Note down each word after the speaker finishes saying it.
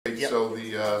Yep.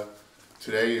 So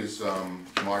today is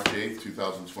March 8th,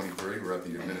 2023. We're at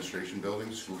the Administration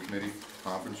Building, School Committee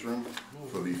Conference Room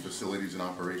for the Facilities and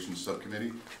Operations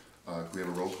Subcommittee. Can we have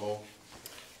a roll call?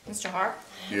 Mr. Hart?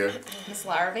 Here. Ms.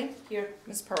 Larrabee? Here.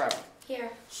 Ms. Pereira?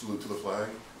 Here. Salute to the flag.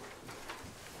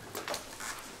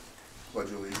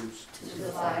 Pledge allegiance. To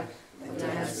the flag of the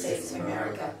United States of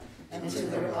America and to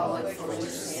the republic for which it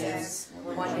stands,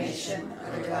 one nation,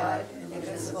 under God,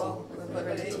 indivisible, with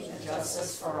liberty and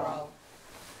justice for all.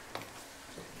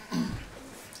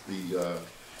 The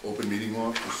open meeting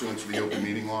law, pursuant to the open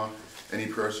meeting law, any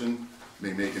person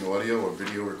may make an audio or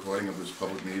video recording of this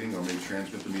public meeting or may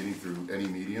transmit the meeting through any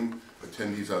medium.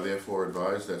 Attendees are therefore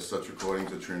advised that such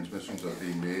recordings or transmissions are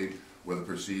being made, whether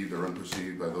perceived or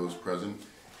unperceived, by those present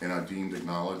and are deemed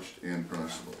acknowledged and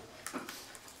permissible.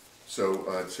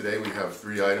 So today we have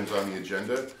 3 items on the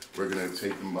agenda. We're going to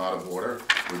take them out of order.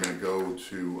 We're going to go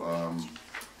to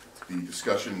the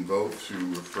discussion and vote to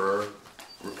refer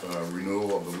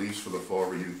renewal of the lease for the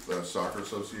Fall Youth Soccer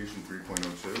Association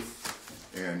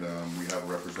 3.02. And we have a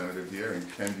representative here. And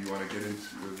Ken, do you want to get into,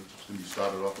 can you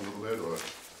start it off a little bit? Or?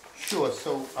 Sure.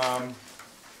 So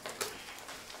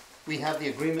we have the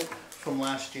agreement from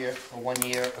last year, a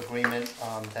 1-year agreement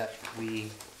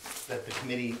that the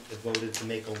committee voted to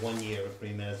make a 1-year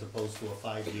agreement as opposed to a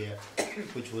 5-year,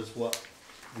 which was what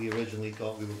we originally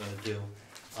thought we were going to do,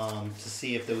 to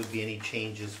see if there would be any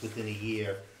changes within a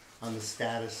year on the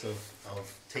status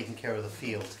of taking care of the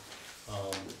field.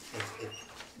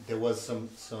 There was some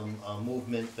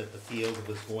movement that the field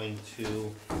was going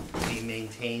to be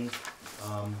maintained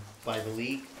by the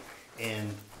league, and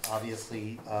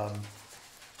obviously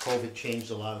COVID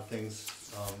changed a lot of things,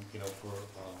 for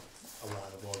a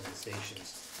lot of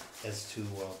organizations as to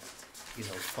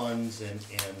funds and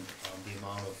the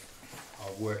amount of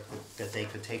work that they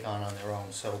could take on their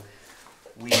own. So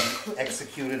we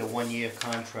executed a 1-year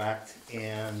contract,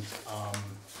 and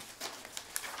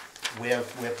we're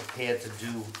prepared to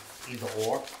do either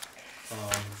or,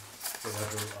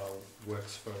 whatever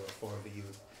works for the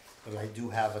youth. But I do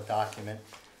have a document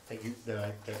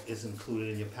that is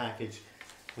included in your package,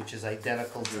 which is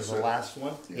identical to the last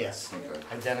one. Yeah. Yes, okay.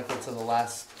 Identical to the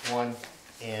last one,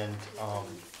 and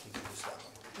you can use that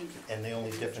one. And the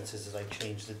only difference is that I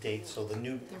changed the date. So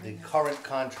the current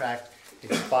contract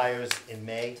expires in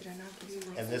May,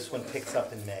 and this one picks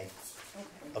up in May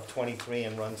of 23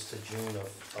 and runs to June of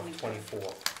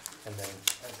 24. And then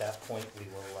at that point we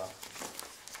will,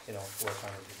 work on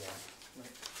it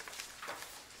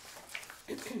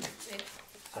again.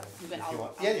 So if you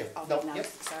want,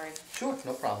 Sorry. Sure,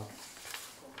 no problem.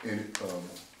 And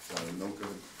no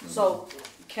good. So,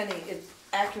 Kenny, it's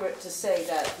accurate to say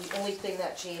that the only thing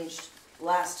that changed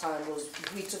last time was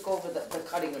we took over the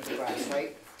cutting of the grass,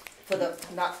 right? For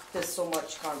not this so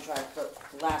much contract, but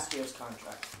last year's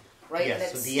contract, right? Yes,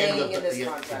 and it's so the end of staying in this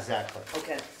contract. exactly.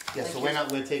 Okay. Yeah, so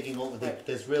we're taking over. Right.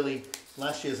 There's really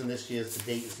last year's and this year's. The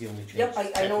date is the only change. Yep,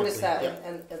 I noticed that, Yep.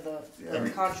 and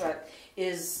the contract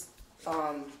is.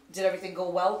 Did everything go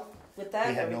well with that?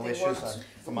 We had no Everything issues worked?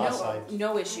 from our side.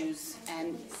 No issues,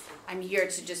 and I'm here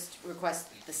to just request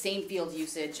the same field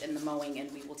usage and the mowing,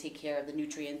 and we will take care of the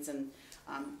nutrients and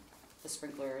the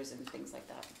sprinklers and things like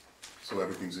that. So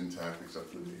everything's intact except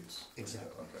for the dates?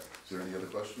 Exactly. Okay. Is there any other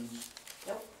questions?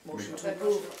 Yep. Motion to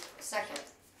approve. Second.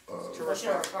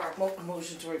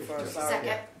 Motion to refer, sorry.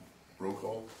 Second. Roll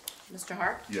call? Mr.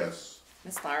 Hart? Yes.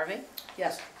 Ms. Larrabee?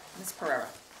 Yes. Ms. Pereira?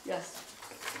 Yes.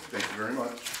 Thank you very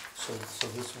much. So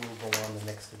this will go on the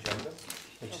next agenda,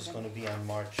 which is going to be on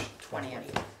March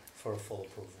 20th for a full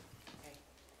approval.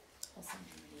 I'll send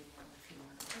you an email if you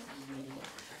want to put in the meeting.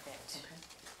 Perfect.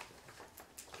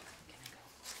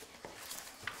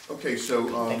 Okay,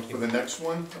 so Thank you. for the next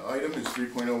item is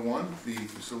 3.01, the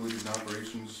facilities and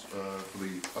operations for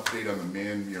the update on the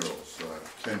man murals.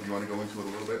 Ken, do you want to go into it a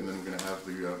little bit, and then we're going to have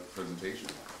the presentation?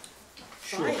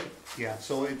 Sure. Yeah.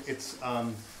 So it's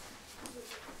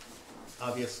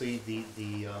obviously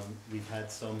we've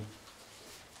had some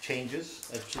changes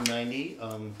at 290.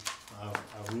 Our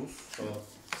roof,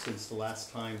 since the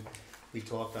last time we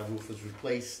talked, our roof was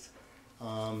replaced.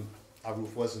 Our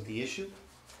roof wasn't the issue,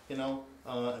 and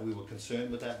we were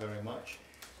concerned with that very much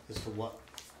as to what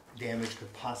damage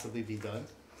could possibly be done.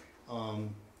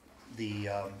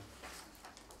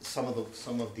 Some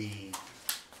of the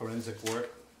forensic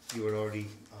work you had already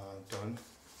done,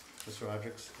 Mr.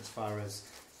 Rodrigues, as far as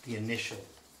the initial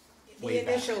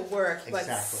work, but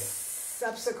Exactly.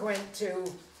 subsequent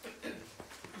to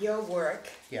your work,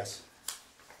 Yes.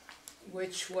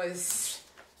 which was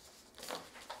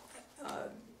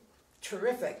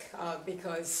terrific,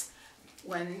 because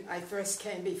when I first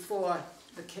came before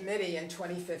the committee in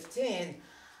 2015,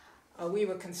 we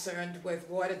were concerned with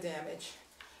water damage,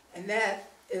 and that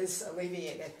is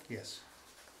alleviated. Yes.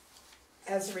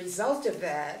 As a result of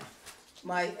that,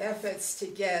 my efforts to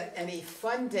get any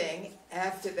funding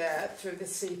after that through the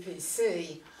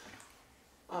CPC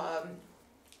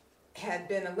had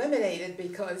been eliminated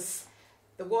because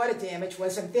the water damage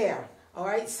wasn't there. All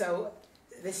right, so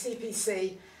the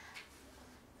CPC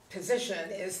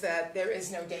position is that there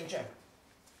is no danger.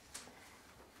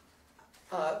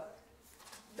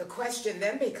 The question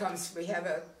then becomes, we have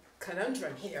a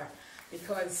conundrum here,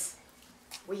 because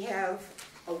we have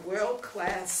a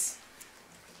world-class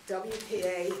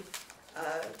WPA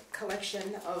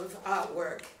collection of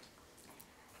artwork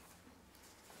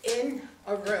in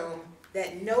a room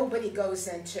that nobody goes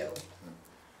into.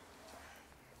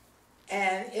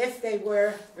 And if they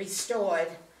were restored,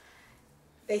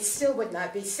 they still would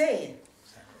not be seen.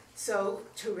 So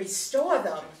to restore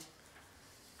them,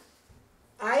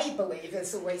 I believe,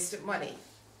 is a waste of money.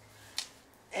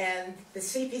 And the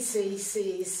CPC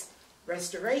sees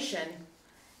restoration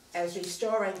as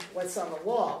restoring what's on the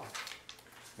wall.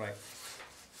 Right.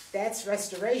 That's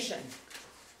restoration.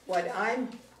 What I'm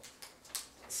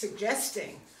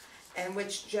suggesting, and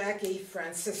which Jackie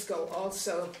Francisco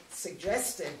also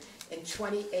suggested in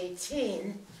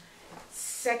 2018,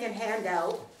 second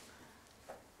handout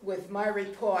with my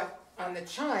report on the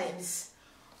chimes,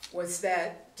 was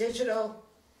that digital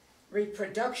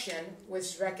reproduction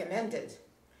was recommended.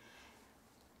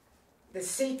 The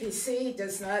CPC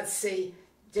does not see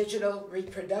digital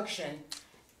reproduction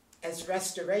as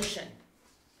restoration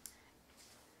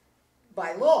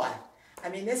by law. I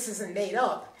mean, this isn't made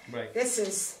up. Right. This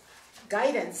is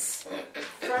guidance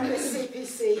from the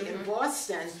CPC in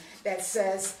Boston that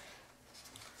says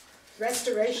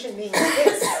restoration means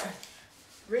this,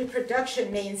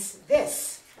 reproduction means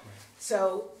this.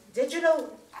 So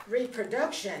digital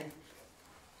reproduction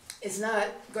is not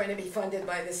going to be funded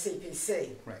by the CPC.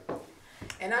 Right.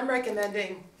 And I'm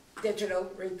recommending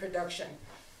digital reproduction.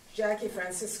 Jackie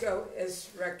Francisco is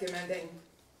recommending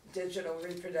digital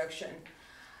reproduction.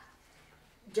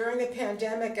 During the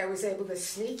pandemic, I was able to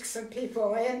sneak some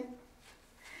people in,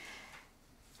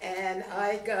 and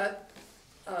I got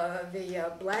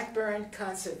the Blackburn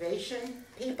Conservation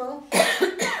people.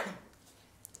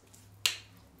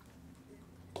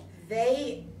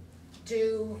 They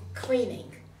do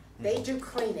cleaning. They do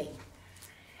cleaning.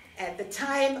 At the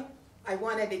time, I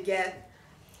wanted to get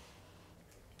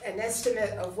an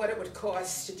estimate of what it would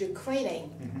cost to do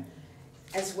cleaning,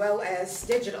 as well as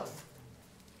digital.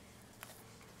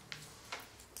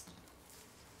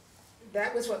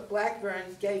 That was what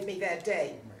Blackburn gave me that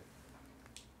day.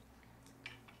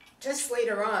 Just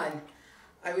later on,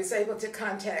 I was able to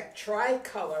contact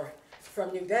Tricolor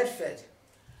from New Bedford.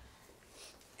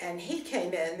 And he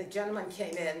came in, the gentleman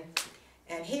came in,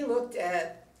 and he looked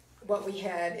at what we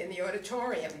had in the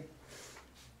auditorium.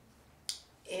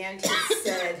 And he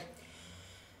said,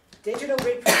 digital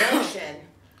reproduction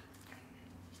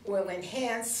will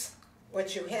enhance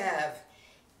what you have.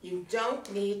 You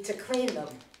don't need to clean them.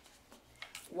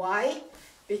 Why?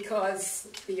 Because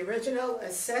the original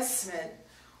assessment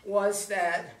was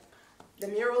that the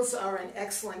murals are in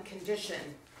excellent condition.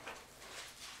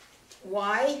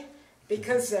 Why?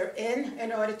 Because they're in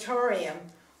an auditorium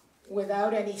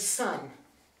without any sun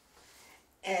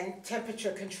and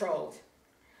temperature controlled.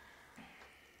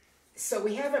 So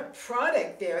we have a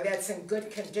product there that's in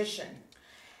good condition.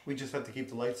 We just have to keep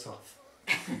the lights off.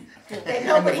 That And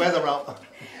the nobody, weather out,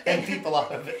 and people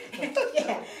out of it.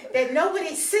 yeah, that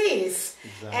nobody sees.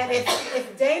 Exactly. And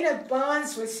if Dana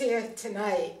Bonds was here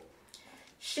tonight,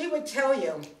 she would tell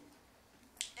you,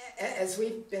 as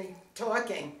we've been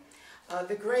talking,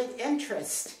 the great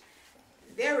interest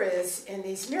there is in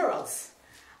these murals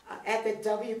at the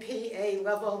WPA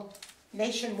level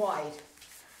nationwide.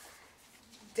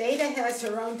 Dana has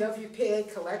her own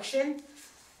WPA collection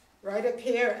right up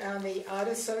here on the Art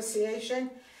Association,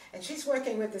 and she's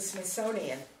working with the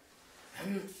Smithsonian.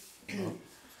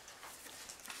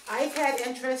 I've had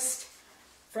interest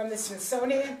from the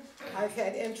Smithsonian. I've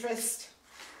had interest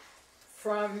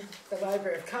from the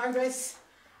Library of Congress.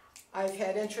 I've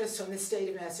had interest from the state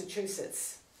of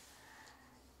Massachusetts.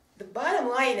 The bottom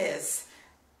line is,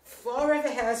 Fall River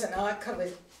has an art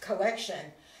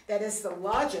collection that is the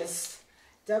largest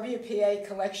WPA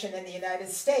collection in the United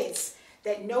States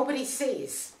that nobody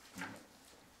sees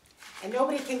and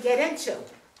nobody can get into.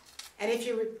 And if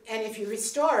you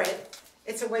restore it,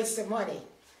 it's a waste of money.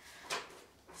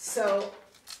 So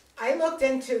I looked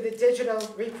into the digital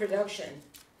reproduction,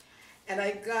 and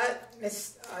I got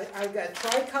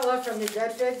Tricolor from New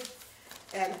Bedford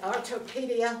and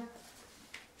Artopedia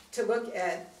to look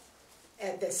at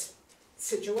this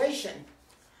situation.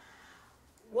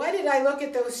 Why did I look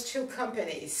at those two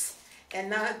companies and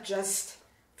not just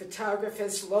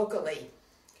photographers locally?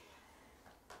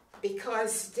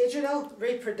 Because digital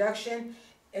reproduction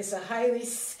is a highly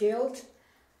skilled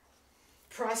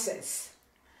process.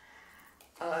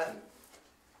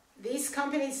 These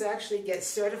companies actually get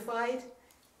certified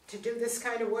to do this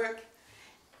kind of work,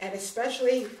 and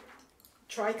especially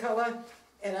Tricolor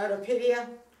and Autopedia,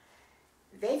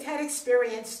 they've had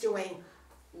experience doing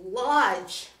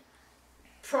large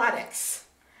products,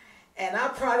 and our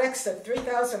products are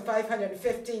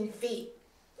 3,515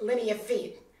 linear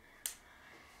feet.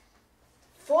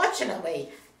 Fortunately,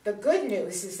 the good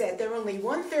news is that they're only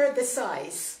 1/3 the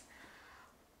size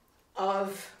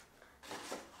of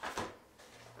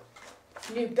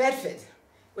New Bedford,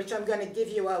 which I'm going to give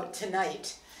you out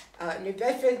tonight. New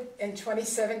Bedford in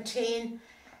 2017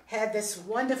 had this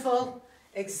wonderful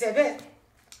exhibit,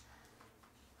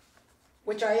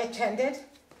 which I attended.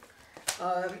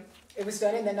 It was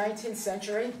done in the 19th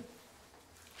century.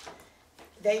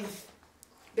 They've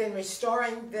been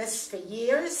restoring this for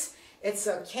years. It's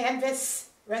a canvas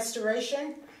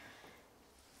restoration,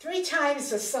 3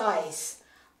 times the size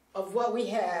of what we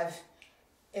have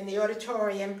in the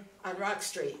auditorium on Rock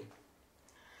Street.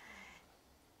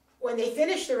 When they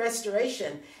finished the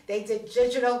restoration, they did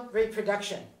digital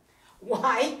reproduction.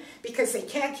 Why? Because they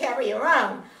can't carry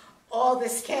around all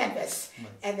this canvas,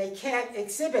 and they can't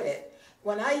exhibit it.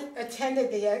 When I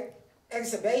attended the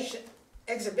exhibition,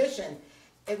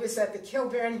 it was at the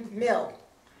Kilburn Mill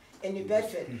in New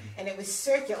Bedford, and it was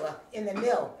circular in the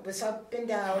mill. It was up and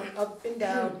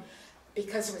down,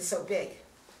 because it was so big.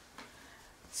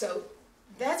 So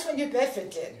that's what New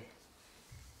Bedford did.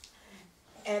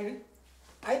 And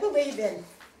I believe in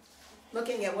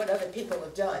looking at what other people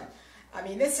have done. I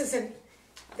mean, this isn't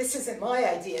my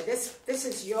idea. This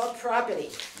is your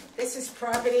property. This is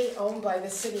property owned by the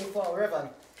city of Fall River.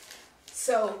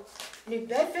 So New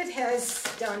Bedford has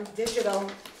done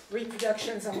digital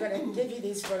reproductions. I'm going to give you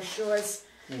these brochures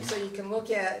so you can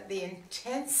look at the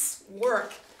intense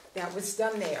work that was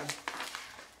done there.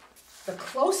 The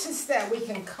closest that we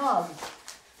can come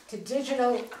to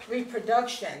digital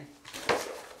reproduction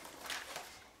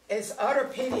is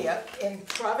Autopedia in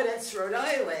Providence, Rhode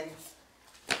Island.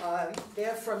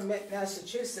 They're from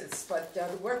Massachusetts, but the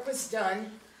work was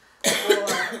done for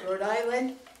Rhode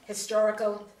Island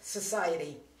Historical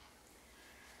Society.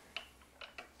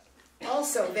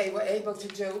 Also, they were able to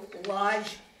do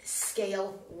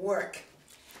large-scale work.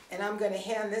 And I'm going to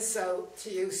hand this out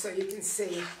to you so you can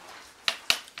see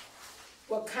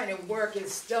what kind of work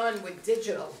is done with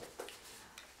digital.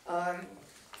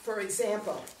 For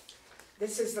example,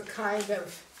 this is the kind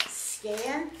of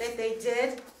scan that they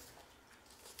did.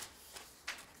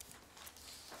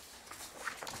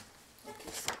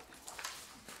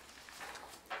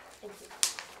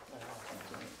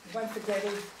 One for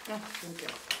Debbie.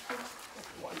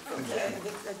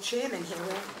 The chairman here.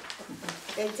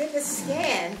 They did the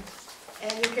scan,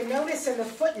 and you can notice in the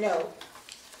footnote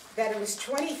that it was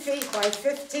 20 feet by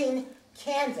 15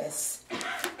 canvas,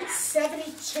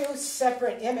 72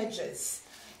 separate images.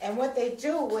 And what they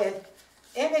do with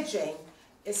imaging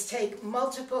is take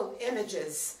multiple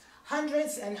images,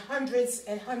 hundreds and hundreds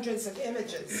and hundreds of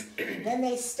images, then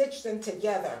they stitch them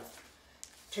together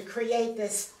to create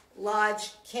this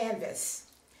large canvas.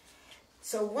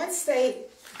 So once they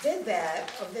did that,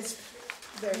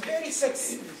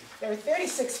 there are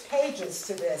 36 pages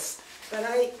to this, but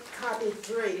I copied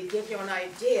 3 to give you an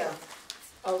idea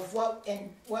of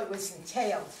what was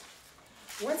entailed.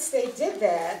 Once they did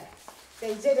that,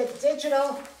 they did a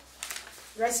digital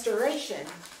restoration,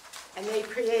 and they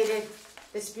created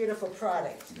this beautiful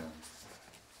product. Yeah.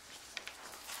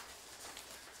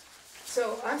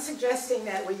 So I'm suggesting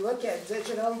that we look at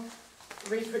digital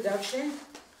reproduction,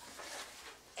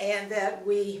 and that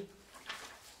we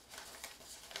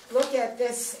look at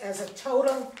this as a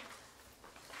total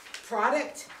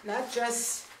product, not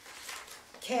just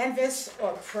canvas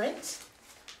or print,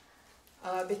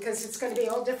 because it's going to be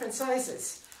all different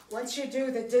sizes. Once you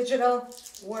do the digital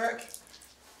work,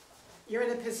 you're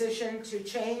in a position to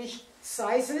change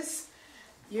sizes.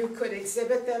 You could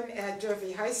exhibit them at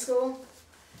Durfee High School.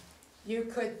 You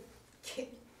could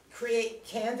create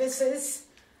canvases.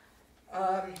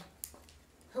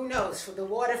 Who knows, for the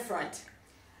waterfront.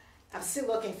 I'm still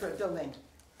looking for a building.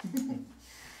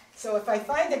 So if I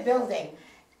find a building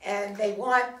and they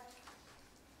want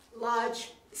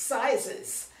large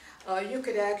sizes, you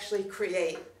could actually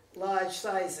create large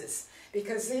sizes,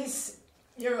 because these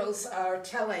murals are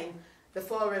telling the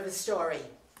Fall River story.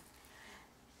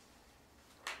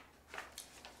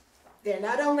 They're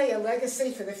not only a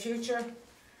legacy for the future,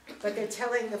 but they're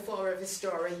telling the Fall River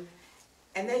story,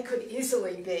 and they could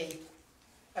easily be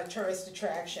a tourist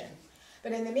attraction.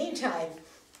 But in the meantime,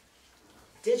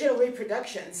 digital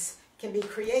reproductions can be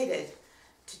created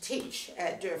to teach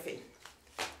at Durfee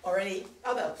or any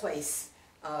other place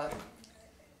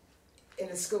in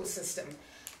the school system.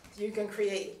 You can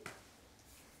create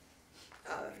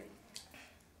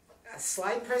a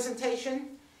slide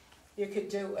presentation. You could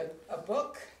do a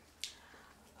book.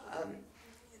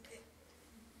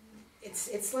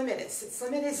 It's limitless. It's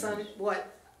limitless on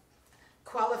what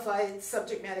qualified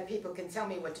subject matter people can tell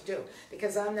me what to do,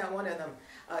 because I'm not one of them.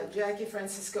 Jackie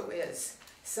Francisco is.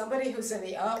 Somebody who's in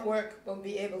the artwork will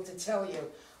be able to tell you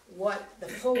what the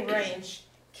full range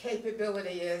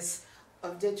capability is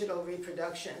of digital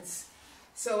reproductions.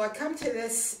 So I come to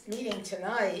this meeting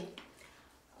tonight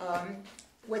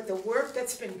with the work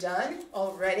that's been done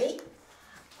already.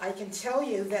 I can tell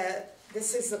you that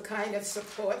this is the kind of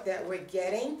support that we're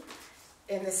getting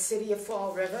in the city of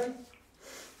Fall River.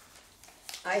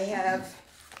 I have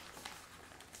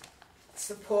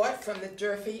support from the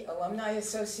Durfee Alumni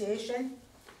Association.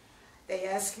 They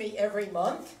ask me every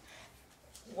month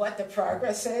what the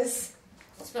progress is.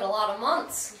 It's been a lot of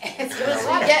months. It's been a I'm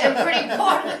lot. getting pretty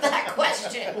bored with that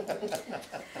question.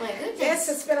 My goodness. Yes,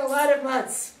 it's been a lot of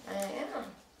months.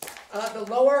 Yeah. The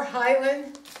Lower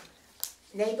Highland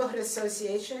Neighborhood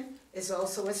Association is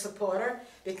also a supporter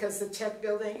because the tech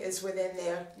building is within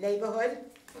their neighborhood.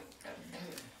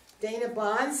 Dana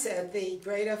Bonds at the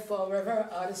Greater Fall River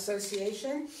Art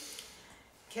Association.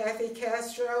 Kathy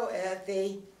Castro at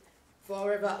the Fall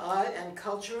River Art and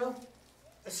Cultural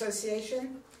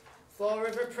Association. Fall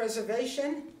River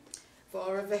Preservation.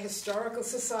 Fall River Historical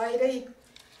Society.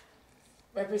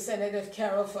 Representative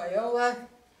Carol Fiola.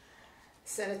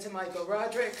 Senator Michael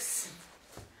Rodrigues.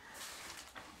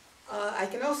 I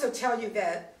can also tell you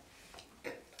that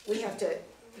we have to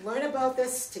learn about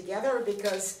this together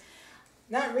because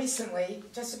not recently,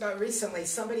 just about recently,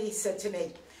 somebody said to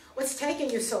me, "What's taking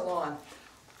you so long?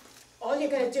 All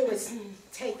you're going to do is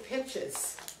take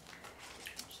pictures."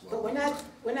 But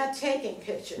we're not taking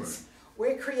pictures.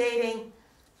 We're creating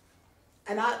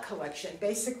an art collection.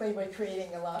 Basically, we're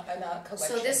creating an art collection.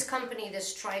 So this company,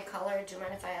 this Tricolor, do you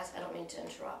mind if I ask? I don't mean to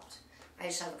interrupt. I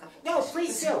just have a couple No,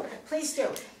 questions. please do,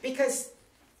 because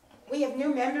we have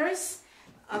new members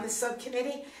on the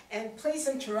subcommittee, and please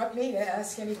interrupt me to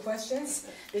ask any questions,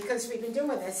 because we've been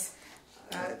doing this.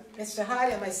 Mr.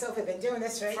 Hart and myself have been doing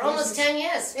this for 8 years. For almost 10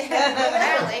 years,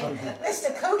 apparently.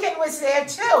 Mr. Coogan was there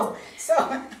too,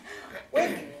 so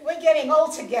we're getting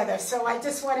old together, so I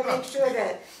just want to make sure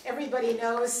that everybody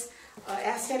knows.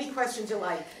 Ask any questions you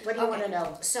like. What do you want to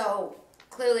know? So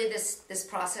clearly this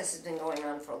process has been going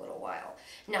on for a little while.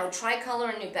 Now, Tricolor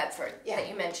in New Bedford that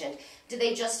you mentioned, do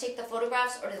they just take the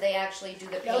photographs or do they actually do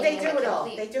the painting? No, they do and it all.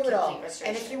 complete- They do it all. complete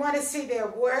restoration? And if you want to see their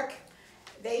work,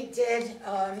 they did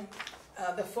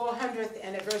the 400th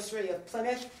anniversary of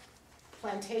Plymouth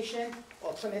Plantation,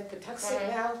 or Plymouth Patuxent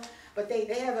now. But they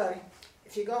have a,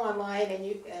 if you go online,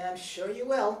 and I'm sure you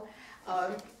will,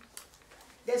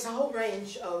 there's a whole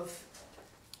range of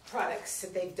products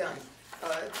that they've done.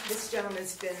 This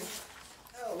gentleman's been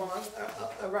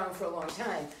around for a long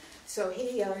time. So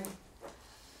he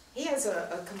has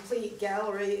a complete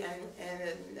gallery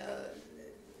and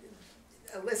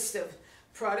a list of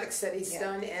products that he's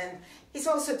done, and he's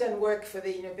also done work for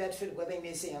the New Bedford Living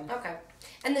Museum. Okay.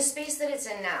 And the space that it's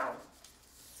in now,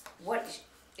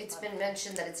 it's been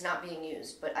mentioned that it's not being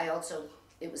used, but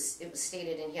it was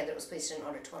stated in here that it was placed in an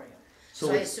auditorium.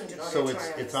 So I assumed an auditorium.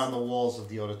 So it's on the walls of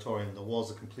the auditorium. The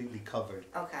walls are completely covered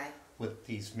Okay. with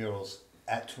these murals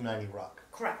at 290 Rock.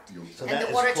 Correct. So And that the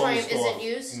is auditorium closed isn't off.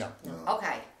 used? No,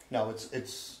 Okay. no,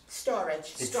 it's Storage.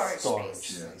 Storage space.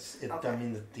 space. Okay. I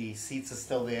mean, the seats are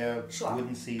still there, Sure.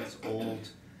 wooden seats, old.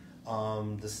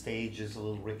 The stage is a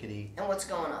little rickety, And what's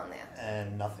going on there?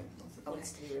 and nothing. Okay.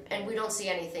 And we don't see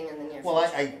anything in the near Well,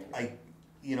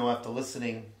 future? after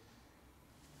listening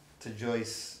to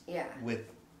Joyce, Yeah.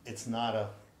 it's not a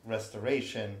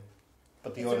restoration,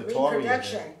 but the It's a auditorium is.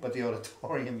 reproduction. But the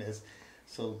auditorium is.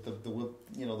 So the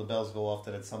bells go off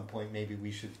that at some point maybe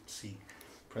we should seek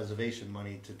preservation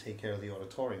money to take care of the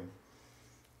auditorium,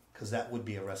 because that would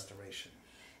be a restoration.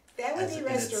 That would As- be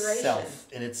restoration.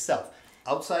 in itself,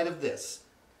 outside of this,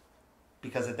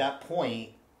 because at that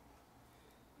point,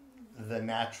 the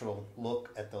natural look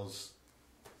at those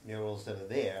murals that are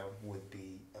there would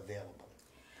be available.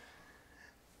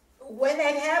 When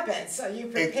that happens, are you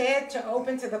prepared to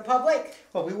open to the public?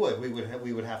 Well, we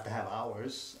would have to have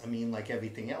hours. I mean, like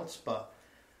everything else, but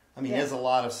I mean, Yeah. there's a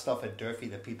lot of stuff at Durfee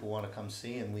that people want to come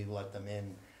see, and we let them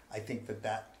in. I think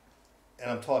that and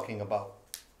I'm talking about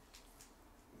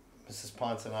Mrs.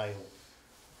 Ponce and I, who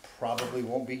probably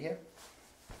won't be here,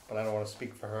 but I don't wanna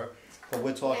speak for her, but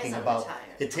we're talking Yes, I'm about, retired.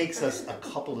 it takes us a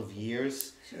couple of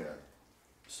years, Yeah,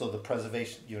 so the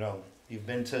preservation, you know, you've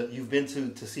been to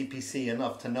CPC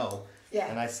enough to know, Yeah.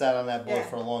 and I sat on that board Yeah.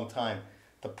 for a long time,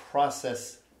 the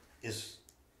process is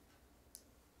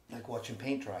like watching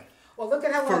paint dry, Well, look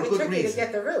at how For a long it good took you to reason.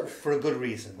 get the roof. for a good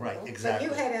reason, right, But exactly.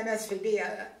 you had MSVB,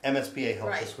 MSBA helped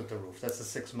Right. us with the roof. That's a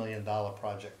 $6 million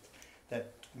project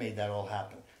that made that all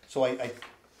happen. So I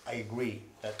agree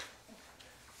that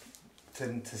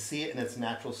to see it in its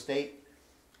natural state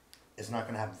is not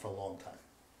gonna happen for a long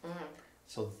time.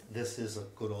 So this is a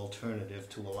good alternative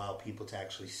to allow people to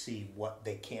actually see what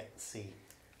they can't see,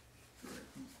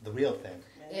 the real thing.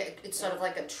 Yeah, it's sort of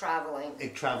like a traveling A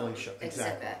traveling show,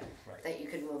 exactly. exhibit Right, that you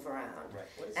could move around. right.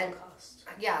 What does And- it cost?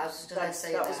 Yeah, I was just gonna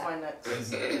say That was that. my next,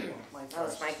 my That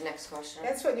was first. my next question.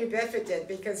 that's what New Bedford did,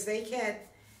 because they can't,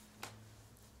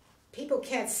 people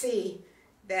can't see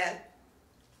that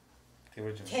The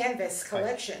original. canvas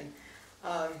collection.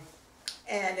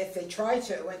 And if they try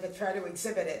to, when they try to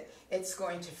exhibit it, it's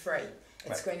going to fray,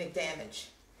 it's Right. going to damage.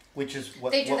 Which is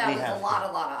what They do what that we with have. a lot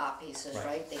of art pieces, Right.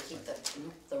 right? They keep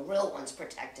the real ones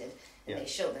protected and Yeah. they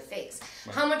show the fakes.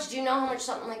 Right. How much do you know how much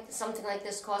something like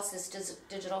this costs, this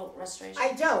digital restoration?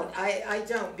 I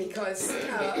don't, because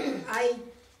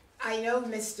I know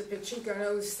Mr. Pacheco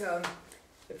knows the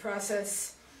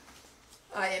process.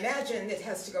 I imagine it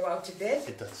has to go out to bid,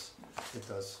 It does, it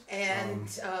does. and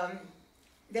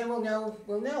then we'll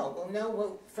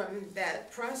know from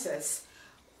that process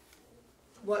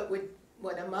what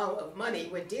amount of money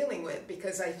we're dealing with,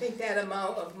 because I think that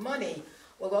amount of money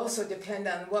will also depend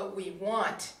on what we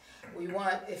want.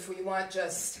 If we want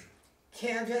just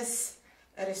canvas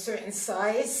at a certain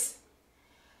size,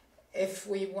 if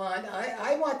we want,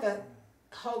 I want the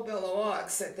whole bill of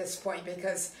works at this point,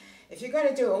 because if you're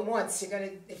gonna do it once,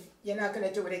 you're not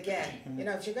gonna do it again. You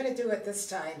know, if you're gonna do it this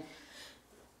time,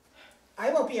 I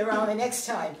won't be around the next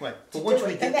time. Right, to but once do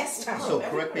we it the did, next time. so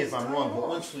correct me if I'm wrong, but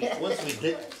once we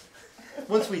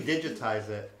digitize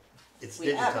it, it's We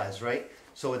have it. digitized, right?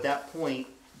 So at that point,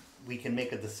 we can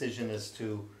make a decision as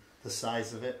to the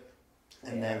size of it,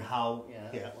 and then how,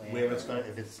 where it's gonna,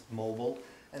 if it's mobile,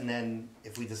 and then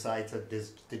if we decide to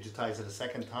digitize it a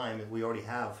second time, we already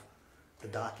have the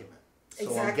document. So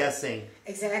I'm Exactly. guessing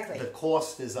Exactly. the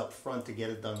cost is up front to get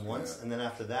it done once, and then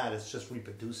after that, it's just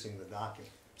reproducing the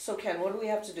document. So Ken, what do we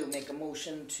have to do? Make a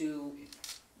motion to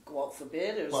go out for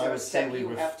bid, or is Well, I there a would say step you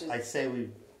have to? I'd say we,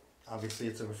 obviously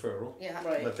it's a referral, Yeah.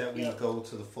 Right. but that we yeah. go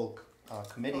to the full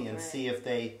committee and Right. see if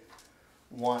they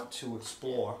want to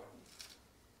explore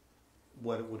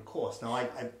what it would cost. Now,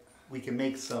 we can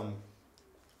make some,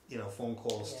 phone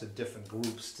calls to different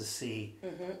groups to see,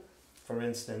 for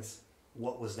instance,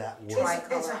 what was that worth?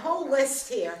 There's a whole list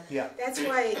here. Yeah. That's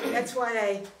why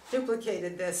I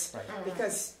duplicated this, Right.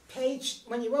 because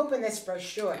when you open this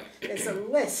brochure, there's a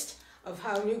list of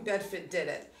how New Bedford did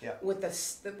it. Yeah. With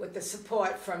the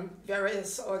support from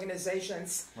various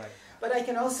organizations. Right. But I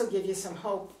can also give you some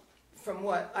hope from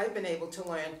what I've been able to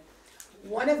learn.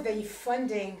 One of the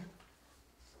funding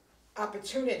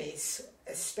opportunities,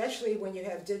 especially when you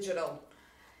have digital,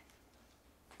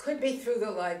 could be through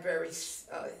the library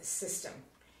system,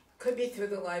 could be through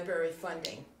the library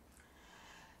funding.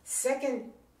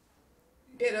 Second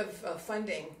bit of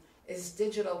funding is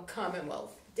Digital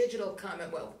Commonwealth. Digital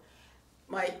Commonwealth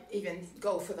might even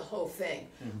go for the whole thing.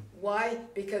 Why?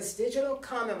 Because Digital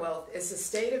Commonwealth is the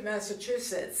state of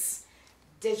Massachusetts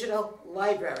digital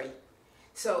library.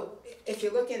 So if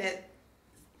you're looking at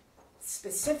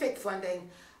specific funding,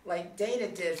 like Dana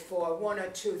did for 1 or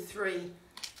 2, 3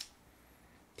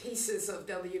 pieces of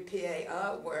WPA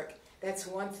artwork, that's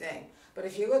one thing. But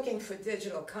if you're looking for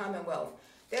Digital Commonwealth,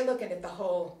 they're looking at the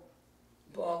whole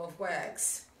ball of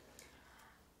wax.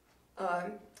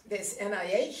 There's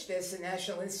NIH, there's the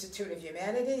National Institute of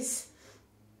Humanities.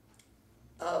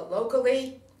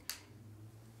 Locally,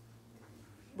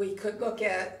 we could look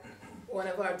at one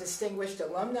of our distinguished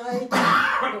alumni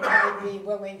who might be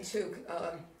willing to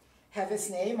have his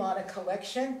name on a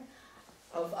collection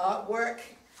of artwork.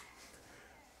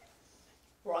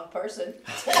 Wrong person.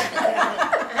 But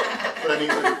I mean,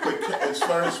 but as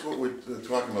far as what we're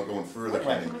talking about going further,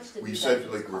 Kenny, we said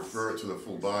like refer it to the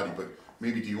full body, but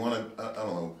maybe do you want to, I don't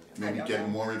know, maybe get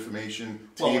more information,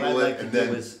 Well, what table I'd it, like to and do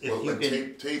then, is if well, you like,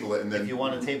 can- table it, and then. If you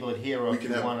want to table it here, or we if can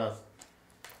you have- want to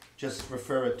just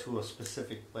refer it to a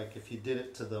specific, like if you did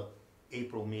it to the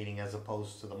April meeting as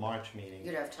opposed to the March meeting.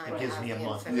 You'd have time It to gives have me the a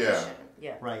month. information.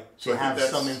 Yeah. Right, So to I think have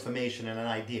some that's- information and an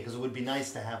idea, because it would be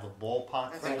nice to have a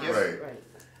ballpark That's figure. Right.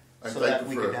 I'd so like that to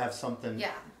we refer- could have something,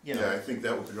 Yeah, you Yeah, know, I think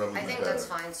that would probably be I better. think that's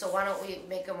fine, so why don't we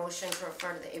make a motion to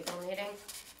refer to the April meeting?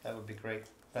 that would be great.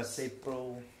 That's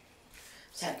April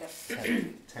Second.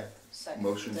 10th. Second.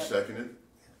 Motion Deb. seconded,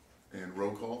 and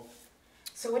roll call.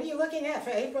 So what are you looking at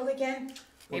for April again?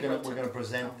 We're gonna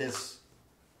present this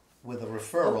with a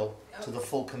referral to the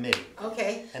full committee,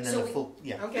 Okay, and then So the we- full,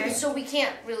 yeah. okay. So we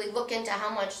can't really look into how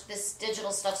much this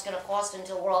digital stuff's gonna cost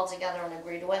until we're all together and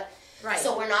agree to it. Right.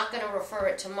 So we're not gonna refer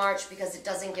it to March because it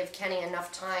doesn't give Kenny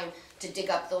enough time to dig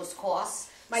up those costs.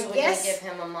 My So we're gonna guess- give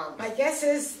him a month. My guess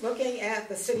is, looking at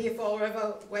the City of Fall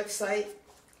River website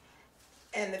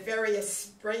and the various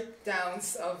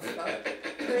breakdowns of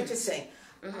purchasing,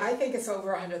 I think it's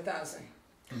over 100,000.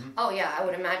 Oh yeah, I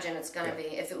would imagine it's gonna be,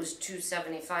 if it was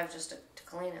 $275 just to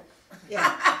clean it.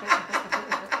 Yeah.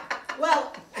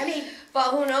 Well, I mean,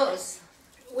 But who knows?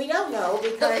 we don't know No,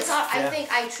 because, it's not, Yeah.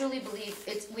 I truly believe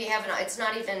it's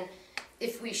not even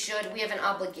if we should, we have an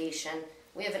obligation.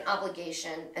 We have an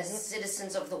obligation as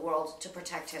citizens of the world to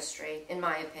protect history, in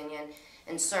my opinion,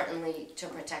 and certainly to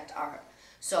protect art.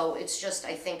 So it's just,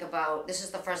 I think about, this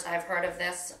is the first I've heard of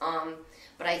this,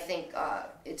 but I think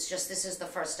it's just, this is the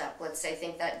first step. Let's say, I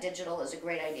think that digital is a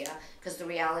great idea, because the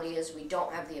reality is we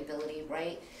don't have the ability,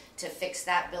 right, to fix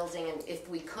that building, and if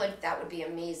we could, that would be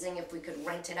amazing. If we could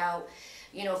rent it out,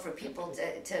 you know, for people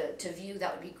to view,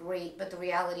 that would be great. But the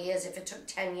reality is, if it took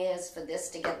 10 years for this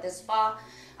to get this far,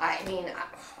 I mean,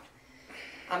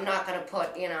 I'm not going to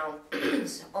put, you know,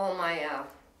 all my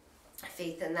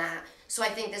faith in that. So I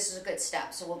think this is a good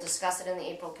step. So we'll discuss it in the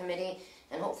April committee,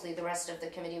 and hopefully the rest of the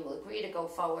committee will agree to go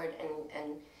forward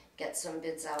and get some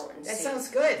bids out and That see sounds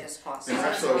good. if this costs. And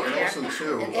also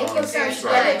too. And it thank you sounds very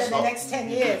better much. than the next 10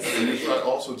 years. And it's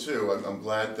also too, I'm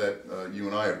glad that you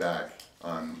and I are back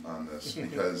on this,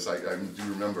 because I do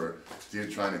remember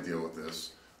trying to deal with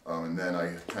this. And then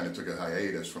I kind of took a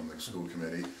hiatus from the school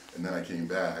committee, and then I came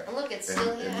back. And look, it's And,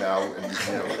 still and here. now,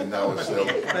 and now we're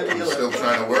still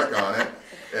trying to work on it.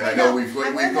 And I know we've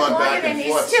gone back and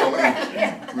forth so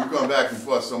many, we've gone back and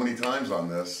forth so many times on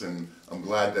this, and I'm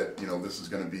glad that, you know, this is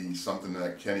gonna be something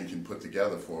that Kenny can put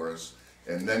together for us.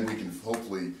 And then we can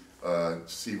hopefully,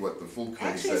 see what the full committee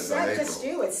Actually, it's says on not April. just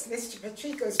you, it's Mr.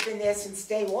 Pacheco's been there since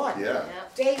day one. Yeah,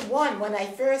 Day one, when I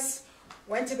first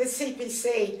went to the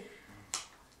CPC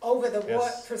over the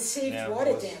Yes. perceived Yeah, it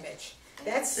water was. damage.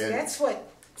 And- That's what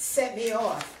set me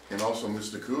off. and also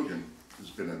Mr. Coogan has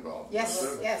been involved. Yes,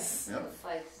 too. yes. Yeah,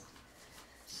 Fights.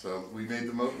 so we made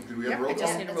the motion, did we have Yep, roll I call?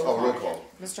 just need a roll Oh, roll call. call,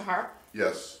 Mr. Hart,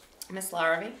 yes. Ms.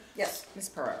 Larrabee, Yes. Ms.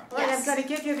 Pereira. All right, I'm Yes. gonna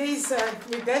give you these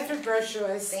New Bedford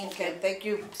brochures. Thank you. Okay, thank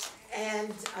you.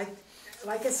 And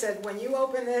like I said, when you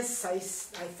open this, I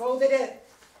folded it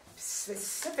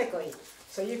specifically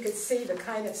so you could see the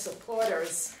kind of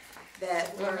supporters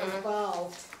that were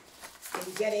involved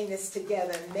in getting this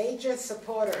together. Major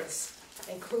supporters,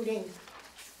 including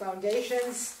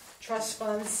foundations, trust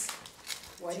funds,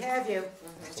 what have you.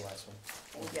 That's the last one.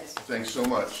 Yes. Thanks so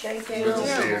much. Thank you. Good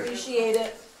to see you. Appreciate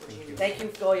it. Thank you. Thank you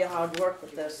for all your hard work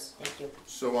with this. Thank you.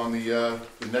 So on the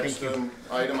next Thank you.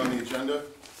 item on the agenda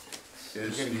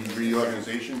is the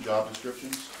reorganization, job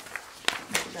descriptions.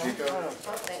 Mr. Chico? Oh,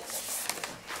 thanks.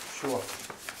 Sure.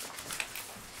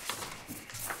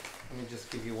 Let me just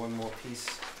give you one more piece.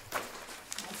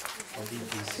 I'll leave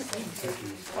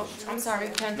these. Oh, I'm sorry,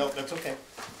 Ken. No, that's okay.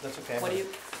 That's okay. What do you,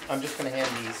 I'm just gonna hand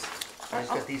these. I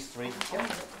just got these three.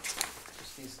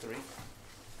 Just these three.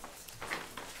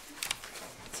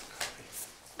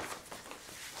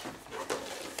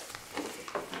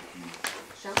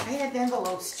 I had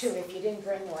envelopes too, if you didn't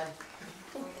bring one.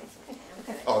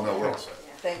 Oh, no, we're all set.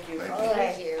 Thank you. Thank you. All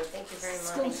right. Thank you. Thank you very much.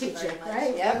 School Thank you very teacher, much.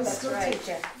 right? Yep, You're a that's school right.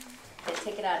 teacher.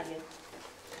 Take it out of you.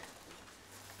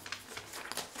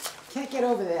 Can't get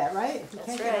over that, right? You That's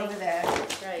can't right. get over that.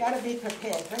 That's right. Gotta be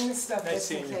prepared. Bring the stuff Nice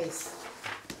just in seeing you. case.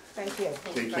 Thank you.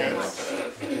 Take very care. much.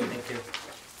 Thank you.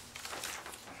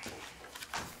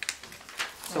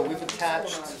 So we've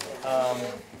attached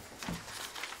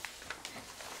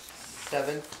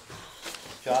 7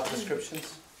 job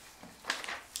descriptions.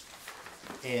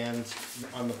 And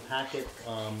on the packet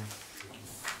Thank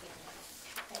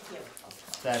you.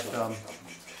 that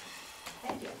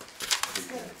Thank you.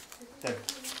 that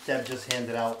Deb just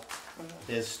handed out,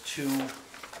 there's 2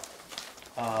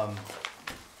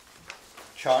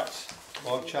 charts,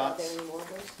 org charts.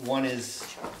 One is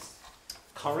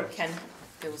current. Ken,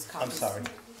 there was I'm copies. sorry.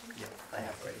 Yeah, I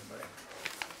have ready for it.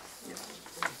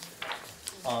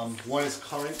 One is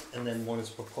current and then one is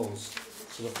proposed.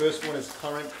 So the first one is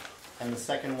current and the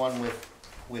second one with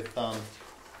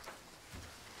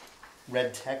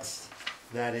red text,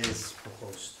 that is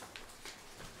proposed.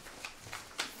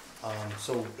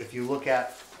 So if you look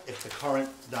at, if the current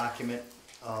document,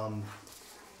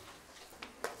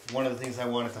 one of the things I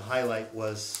wanted to highlight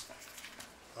was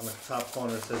on the top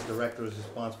corner it says director is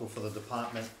responsible for the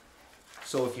department.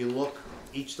 So if you look,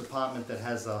 each department that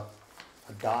has a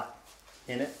dot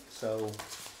in it, so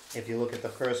if you look at the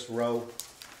first row,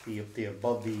 the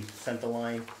above the center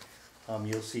line,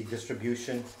 you'll see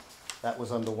distribution, that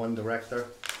was under one director.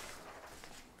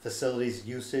 Facilities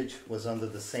usage was under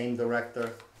the same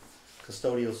director.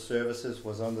 Custodial services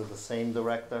was under the same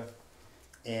director.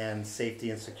 And safety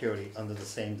and security under the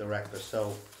same director.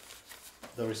 So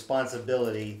the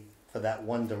responsibility for that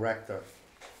one director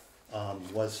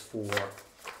was for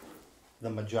the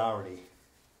majority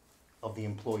of the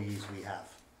employees we have.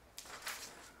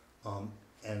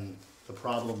 And the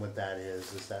problem with that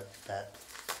is that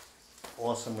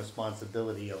awesome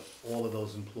responsibility of all of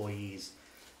those employees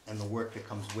and the work that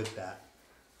comes with that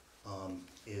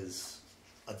is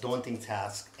a daunting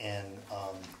task and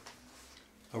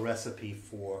a recipe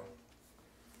for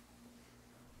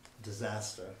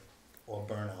disaster or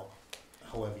burnout,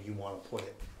 however you want to put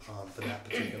it, for that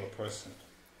particular person.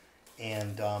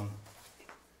 And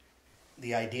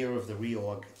the idea of the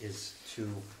reorg is to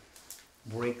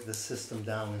break the system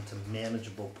down into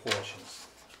manageable portions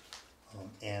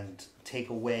and take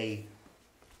away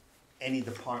any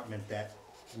department that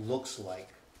looks like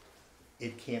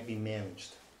it can't be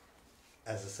managed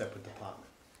as a separate department.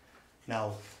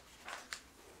 Now,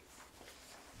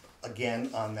 again,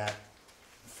 on that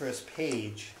first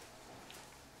page,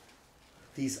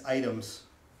 these items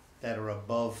that are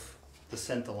above the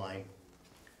center line,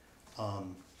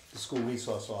 the school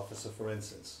resource officer, for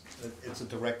instance, it's a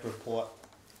direct report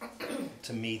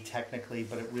to me technically,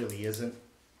 but it really isn't.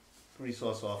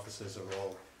 Resource officers are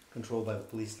all controlled by the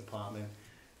police department.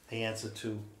 They answer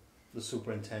to the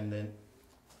superintendent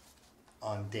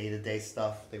on day-to-day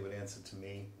stuff. They would answer to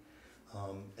me,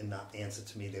 and not answer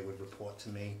to me, they would report to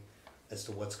me as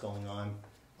to what's going on.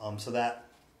 So that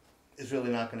is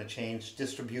really not going to change.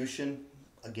 Distribution,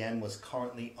 again, was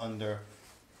currently under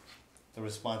the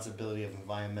responsibility of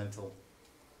environmental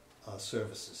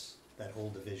services, that whole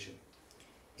division.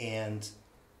 And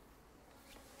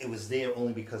it was there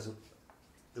only because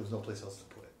there was no place else to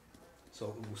put it.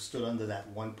 So it stood under that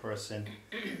one person.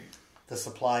 The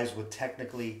supplies were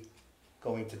technically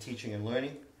going to teaching and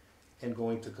learning and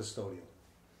going to custodial.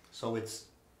 So it's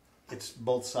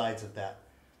both sides of that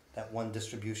one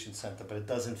distribution center, but it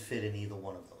doesn't fit in either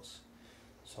one of those.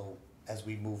 So as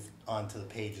we move on to the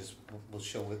pages, we'll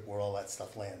show where all that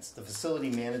stuff lands. The facility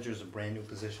manager is a brand new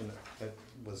position that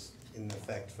was in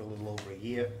effect for a little over a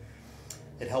year.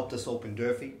 It helped us open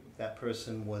Durfee. That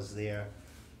person was there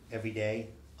every day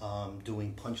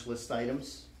doing punch list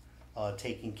items,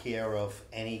 taking care of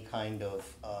any kind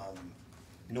of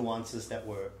nuances that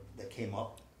came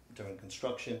up during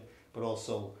construction, but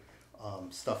also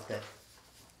stuff that,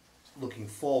 looking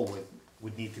forward,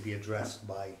 would need to be addressed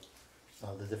by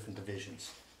the different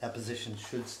divisions. That position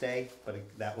should stay, but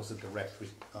that was a direct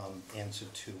answer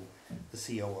to the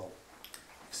COO.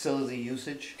 Facility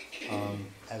usage,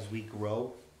 as we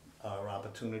grow, our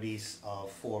opportunities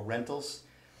for rentals,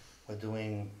 we're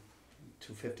doing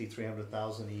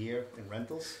 $250,000-300,000 a year in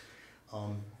rentals.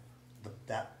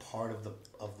 That part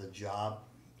of the job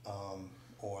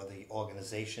or the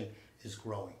organization is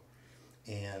growing,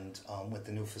 and with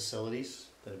the new facilities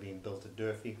that are being built at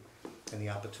Durfee and the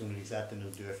opportunities at the new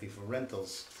Durfee for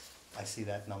rentals, I see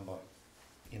that number,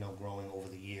 growing over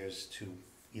the years to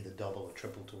either double or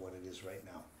triple to what it is right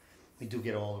now. We do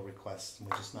get all the requests, and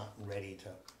we're just not ready to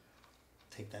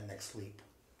take that next leap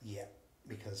yet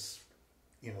because,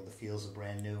 the fields are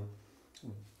brand new,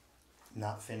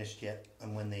 not finished yet,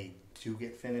 and when they do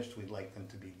get finished, we'd like them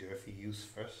to be Durfee use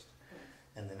first,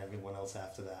 and then everyone else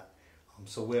after that.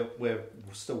 So we're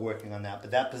still working on that,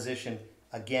 but that position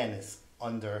again is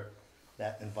under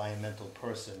that environmental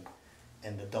person,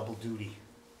 and the double duty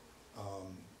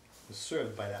was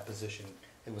served by that position.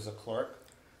 It was a clerk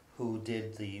who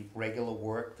did the regular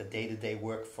work, the day-to-day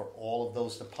work for all of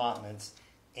those departments,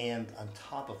 and on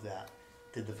top of that,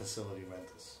 did the facility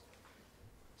rentals.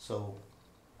 So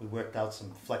we worked out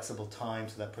some flexible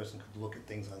times so that person could look at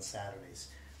things on Saturdays,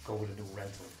 go with a new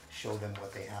rental, show them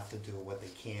what they have to do, what they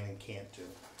can and can't do.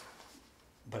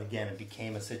 But again, it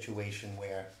became a situation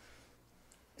where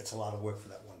it's a lot of work for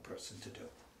that one person to do.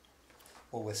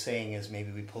 What we're saying is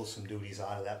maybe we pull some duties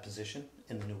out of that position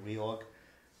in the new reorg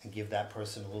and give that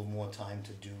person a little more time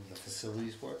to do the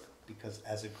facilities work, because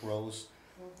as it grows,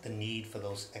 the need for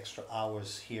those extra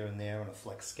hours here and there on a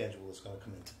flex schedule is going to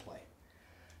come into play.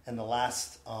 And the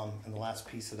last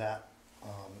piece of that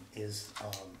is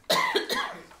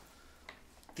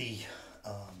The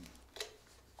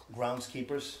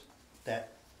groundskeepers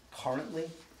that currently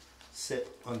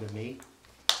sit under me,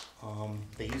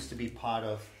 they used to be part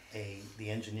of the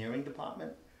engineering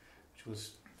department, which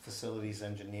was facilities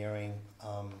engineering.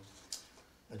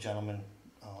 A gentleman,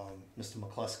 Mr.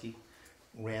 McCluskey,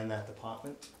 ran that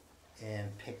department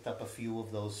and picked up a few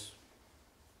of those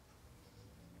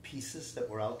pieces that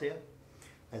were out there.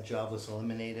 That job was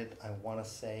eliminated, I want to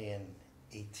say in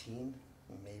 18,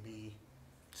 maybe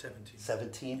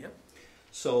 17. Yep.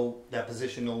 So that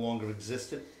position no longer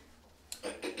existed,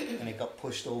 and it got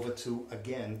pushed over to,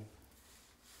 again,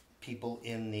 people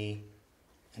in the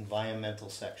environmental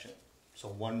section. So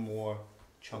one more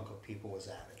chunk of people was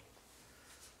added.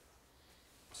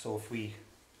 So if we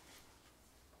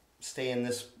stay in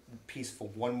this piece for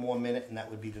one more minute, and that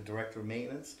would be the director of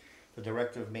maintenance. The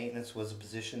director of maintenance was a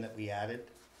position that we added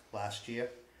last year,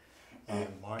 in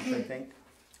March, I think.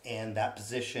 And that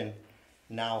position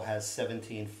now has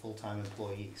 17 full-time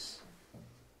employees.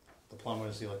 The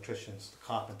plumbers, the electricians, the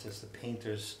carpenters, the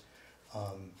painters,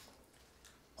 are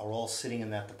all sitting in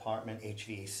that department,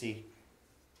 HVAC.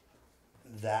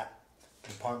 That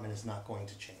department is not going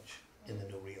to change in the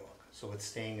new reorg. So it's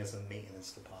staying as a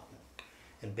maintenance department.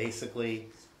 And basically,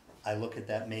 I look at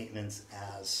that maintenance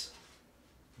as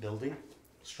building,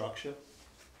 structure,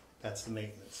 that's the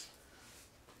maintenance.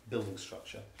 Building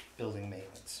structure, building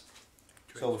maintenance.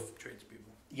 So if,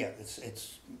 Tradespeople. yeah,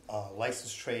 it's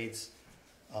licensed trades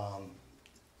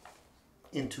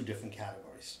in two different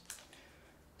categories.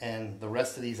 And the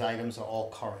rest of these items are all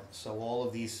current. So all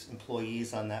of these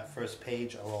employees on that first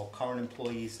page are all current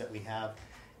employees that we have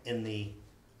in the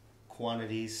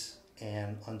quantities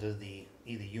and under the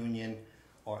either union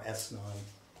or S9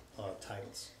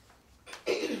 titles.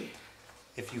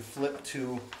 If you flip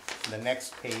to the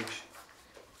next page,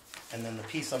 and then the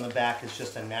piece on the back is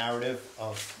just a narrative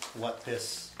of what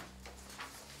this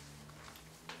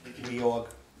reorg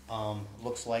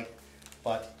looks like.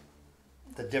 But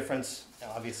the difference,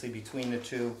 obviously, between the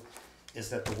two is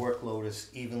that the workload is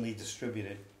evenly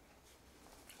distributed,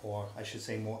 or I should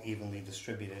say more evenly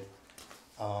distributed,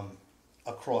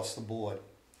 across the board.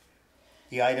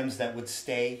 The items that would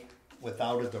stay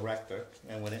without a director,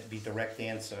 and would it be direct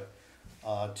answer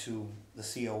to the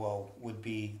COO, would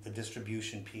be the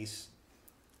distribution piece,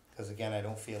 because again, I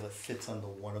don't feel it fits under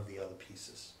one of the other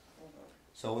pieces.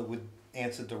 So it would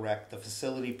answer direct. The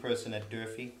facility person at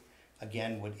Durfee,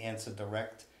 again, would answer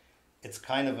direct. It's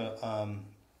kind of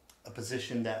a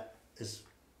position that is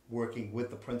working with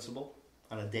the principal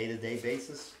on a day-to-day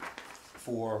basis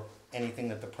for anything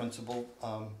that the principal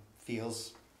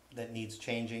feels that needs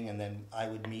changing, and then I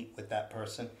would meet with that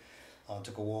person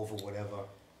to go over whatever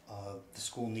the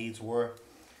school needs were.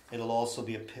 It'll also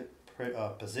be a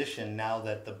position, now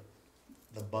that the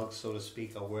bugs, so to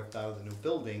speak, are worked out of the new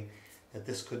building, that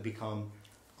this could become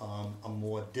a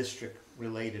more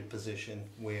district-related position,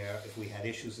 where if we had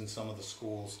issues in some of the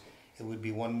schools, it would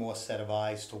be one more set of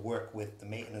eyes to work with the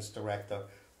maintenance director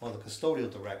or the custodial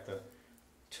director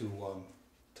to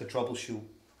troubleshoot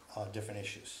different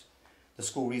issues. The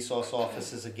school resource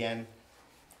officers, again,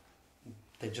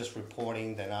 they're just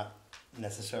reporting. They're not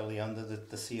necessarily under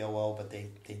the COO, but they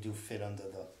do fit under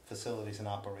the facilities and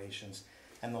operations.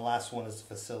 And the last one is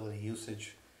facility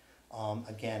usage.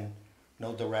 Again,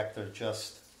 no director,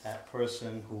 just that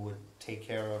person who would take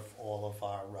care of all of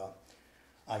our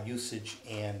usage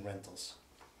and rentals.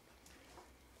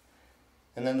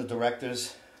 And then the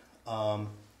directors,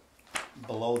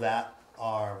 below that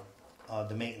are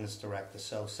the maintenance director.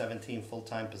 So 17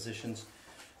 full-time positions,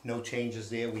 no changes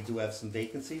there. We do have some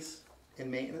vacancies in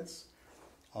maintenance.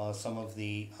 Some of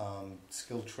the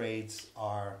skilled trades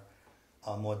are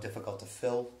more difficult to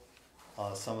fill.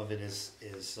 Some of it is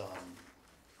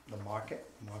the market.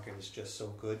 The market is just so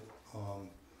good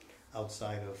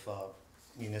outside of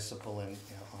municipal and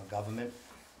government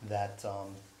that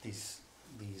these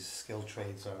skilled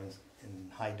trades are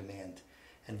in high demand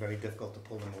and very difficult to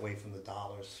pull them away from the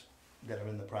dollars that are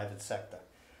in the private sector.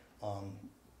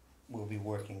 We'll be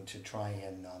working to try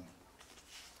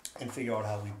and figure out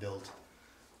how we build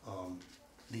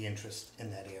the interest in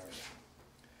that area.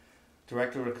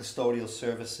 Director of Custodial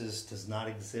Services does not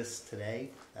exist today.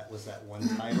 That was that one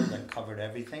title that covered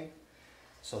everything.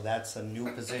 So that's a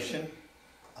new position.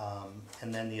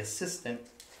 And then the assistant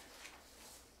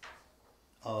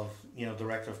of,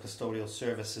 Director of Custodial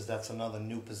Services, that's another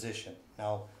new position.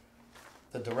 Now,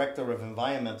 the Director of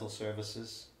Environmental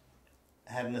Services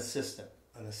had an assistant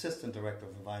Director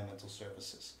of Environmental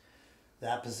Services.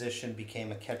 That position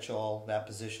became a catch-all. That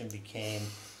position became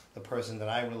the person that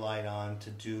I relied on to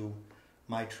do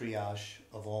my triage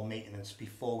of all maintenance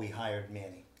before we hired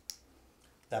Manny.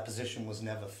 That position was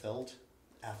never filled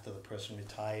after the person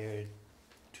retired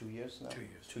 2 years now? 2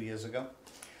 years. 2 years ago.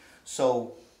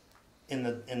 So in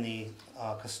the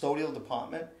custodial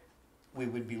department, we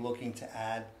would be looking to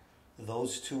add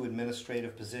those 2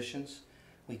 administrative positions.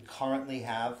 We currently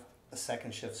have a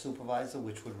second shift supervisor,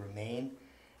 which would remain,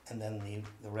 and then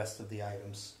the rest of the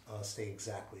items stay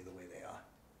exactly the way they are.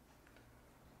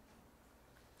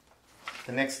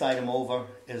 The next item over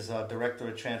is Director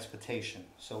of Transportation.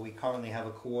 So we currently have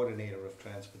a coordinator of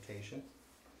transportation.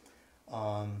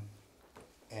 And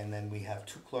then we have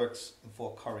 2 clerks and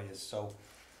 4 couriers. So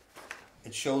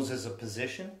it shows as a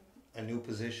position, a new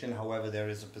position. However, there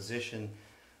is a position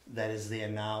that is there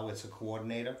now. It's a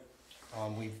coordinator.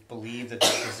 We believe that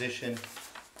the position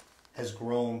has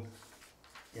grown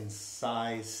in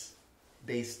size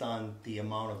based on the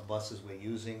amount of buses we're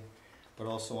using, but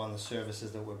also on the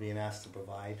services that we're being asked to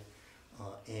provide.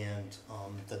 And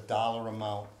the dollar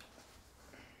amount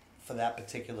for that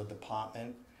particular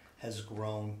department has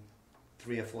grown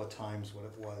 3 or 4 times what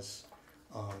it was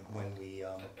when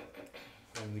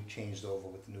we changed over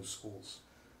with the new schools.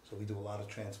 So we do a lot of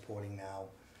transporting now,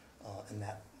 and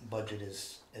that budget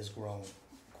has grown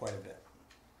quite a bit.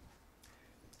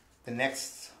 The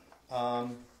next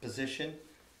position,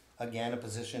 again, a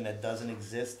position that doesn't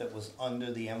exist, that was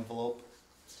under the envelope,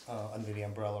 under the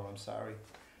umbrella, I'm sorry,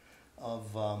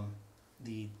 of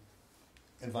the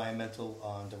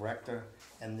environmental director,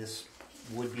 and this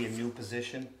would be a new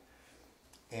position.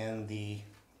 And the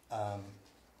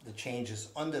changes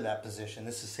under that position,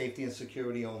 this is safety and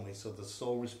security only, so the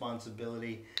sole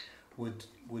responsibility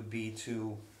would be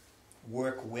to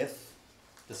work with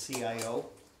the CIO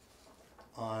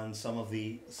on some of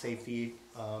the safety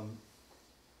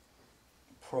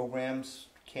programs,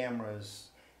 cameras,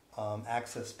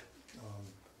 access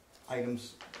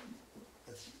items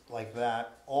like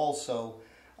that. Also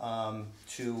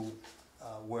to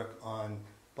work on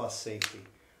bus safety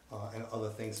and other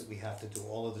things that we have to do.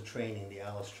 All of the training, the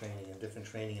ALICE training and different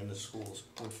training in the schools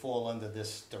would fall under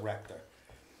this director.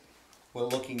 We're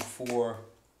looking for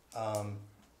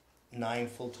 9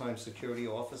 full-time security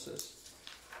officers.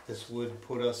 This would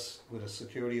put us with a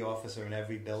security officer in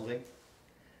every building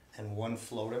and 1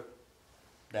 floater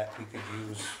that we could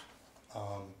use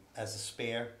as a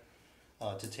spare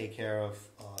to take care of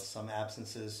some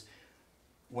absences.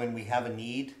 When we have a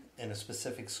need in a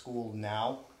specific school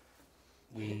now,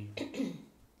 we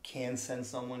can send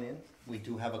someone in. We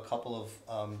do have a couple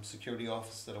of security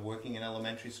officers that are working in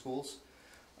elementary schools,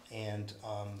 and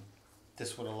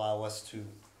this would allow us to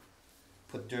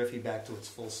put Durfee back to its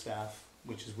full staff,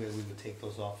 which is where we would take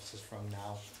those officers from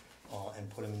now and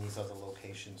put them in these other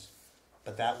locations.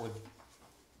 But that would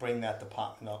bring that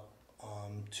department up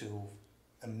to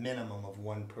a minimum of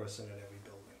 1 person at every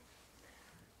building.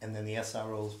 And then the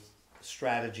SRO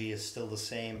strategy is still the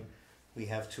same. We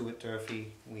have 2 at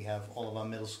Durfee. We have all of our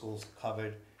middle schools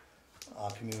covered. Our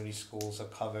community schools are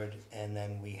covered. And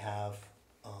then we have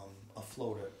a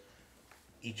floater.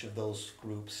 Each of those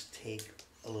groups take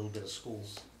a little bit of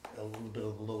schools, a little bit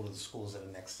of the load of the schools that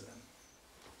are next to them.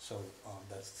 So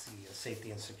that's the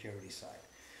safety and security side.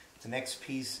 The next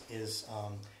piece is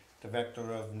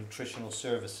Director of Nutritional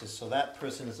Services. So that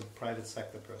person is a private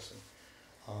sector person.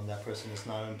 That person is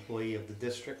not an employee of the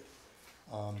district.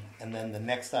 And then the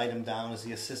next item down is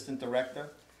the Assistant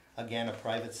Director. Again, a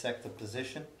private sector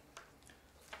position.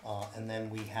 And then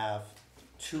we have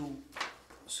 2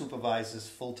 supervisors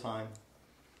full-time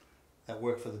that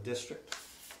work for the district.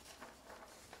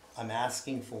 I'm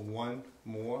asking for 1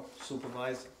 more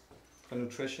supervisor for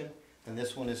nutrition, and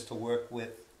this one is to work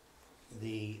with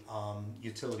the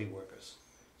utility workers.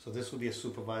 So this would be a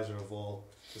supervisor of all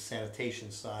the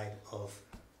sanitation side of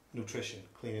nutrition,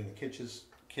 cleaning the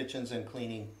kitchens and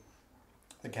cleaning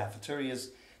the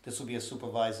cafeterias. This would be a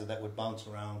supervisor that would bounce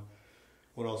around,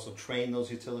 would also train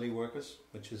those utility workers,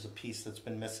 which is a piece that's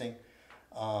been missing,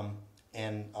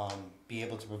 and be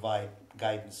able to provide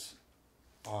guidance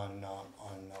on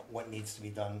what needs to be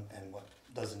done and what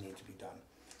doesn't need to be done.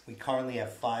 We currently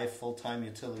have 5 full-time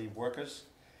utility workers.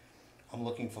 I'm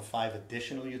looking for 5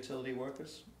 additional utility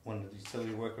workers. When the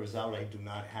utility worker is out, I do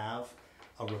not have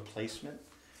a replacement.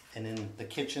 And in the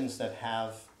kitchens that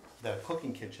are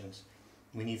cooking kitchens,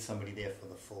 we need somebody there for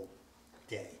the full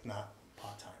day, not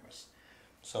part-timers.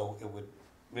 So it would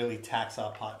really tax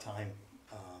our part-time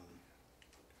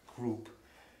group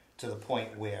to the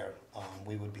point where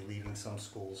we would be leaving some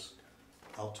schools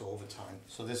out to overtime.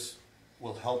 So this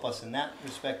will help us in that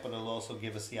respect, but it'll also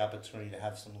give us the opportunity to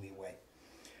have some leeway.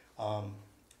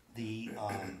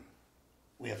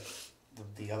 We have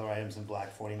the other items in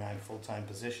black, 49 full-time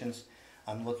positions.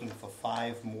 I'm looking for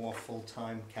 5 more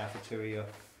full-time cafeteria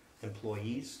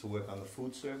employees to work on the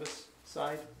food service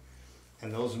side.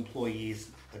 And those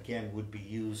employees, again, would be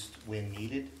used when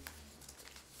needed,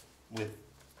 with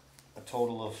a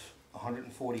total of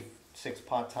 146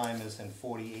 part-timers and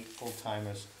 48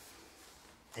 full-timers.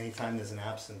 Anytime there's an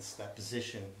absence, that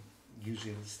position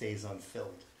usually stays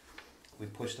unfilled. We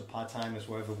push the part-timers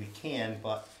wherever we can,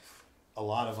 but a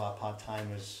lot of our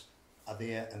part-timers are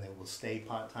there and they will stay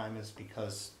part-timers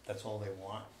because that's all they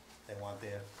want. They want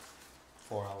their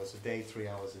 4 hours a day, 3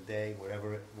 hours a day,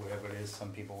 whatever it is.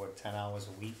 Some people work 10 hours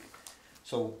a week.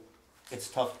 So it's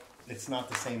tough. It's not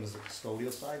the same as the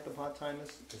custodial side, the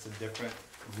part-timers. It's a different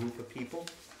group of people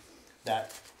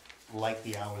that like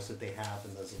the hours that they have,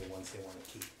 and those are the ones they want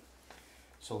to keep.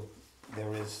 So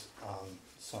there is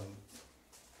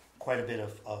quite a bit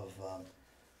of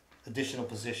additional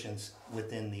positions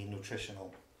within the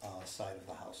nutritional side of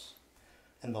the house.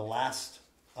 And the last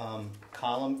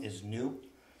column is new.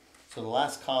 So the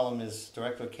last column is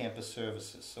Director of Campus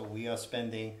Services. So we are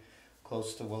spending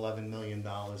close to $11 million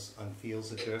on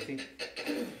fields at Durfee.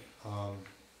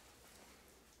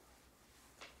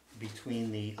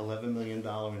 Between the $11 million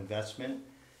investment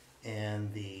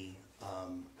and the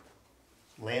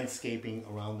landscaping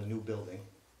around the new building,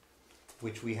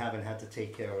 which we haven't had to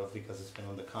take care of because it's been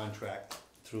under contract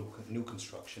through new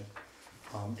construction,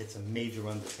 it's a major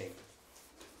undertaking.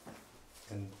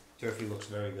 And Durfee looks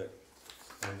very good,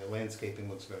 and the landscaping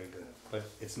looks very good, but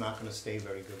it's not going to stay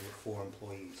very good with 4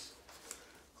 employees.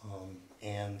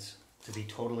 And to be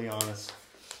totally honest,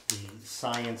 the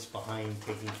science behind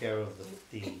taking care of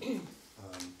the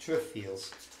turf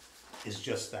fields is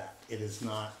just that. It is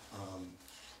not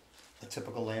a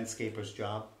typical landscaper's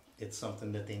job. It's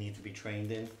something that they need to be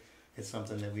trained in. It's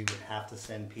something that we would have to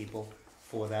send people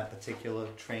for that particular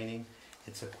training.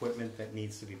 It's equipment that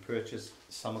needs to be purchased.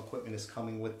 Some equipment is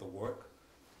coming with the work,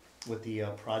 with the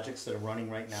projects that are running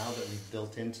right now that we've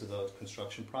built into the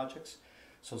construction projects.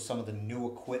 So some of the new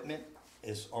equipment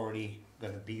is already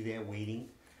going to be there waiting,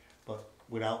 but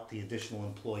without the additional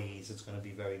employees, it's going to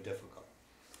be very difficult.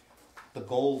 The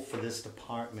goal for this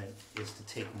department is to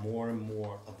take more and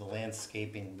more of the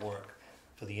landscaping work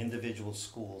for the individual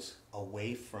schools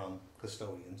away from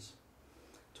custodians,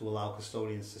 to allow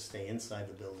custodians to stay inside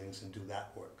the buildings and do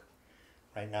that work.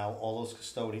 Right now, all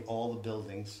the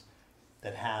buildings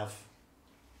that have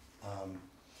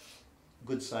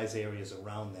good size areas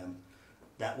around them,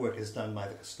 that work is done by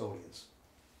the custodians.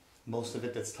 Most of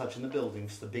it that's touching the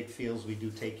buildings, the big fields we do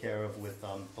take care of with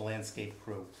the landscape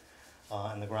crew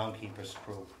and the groundkeepers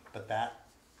crew. But that,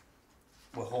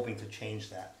 we're hoping to change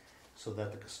that so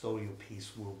that the custodial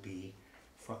piece will be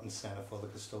front and center for the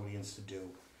custodians to do,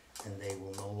 and they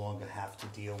will no longer have to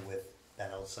deal with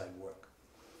that outside work.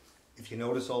 If you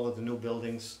notice all of the new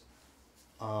buildings,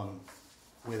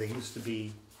 where there used to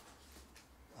be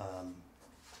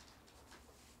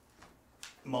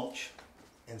mulch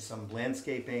and some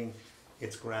landscaping,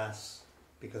 it's grass,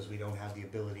 because we don't have the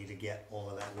ability to get all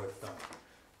of that work done.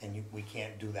 And we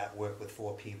can't do that work with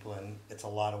 4 people, and it's a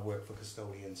lot of work for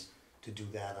custodians to do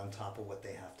that on top of what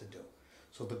they have to do.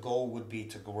 So the goal would be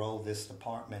to grow this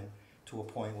department to a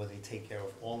point where they take care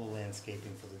of all the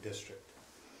landscaping for the district.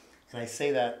 And I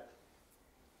say that,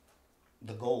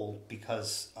 the goal,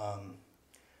 because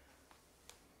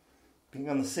being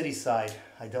on the city side,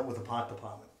 I dealt with the park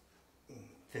department.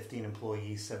 15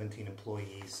 employees, 17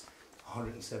 employees,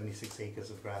 176 acres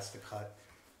of grass to cut,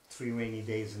 3 rainy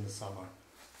days in the summer,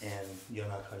 and you're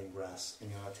not cutting grass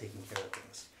and you're not taking care of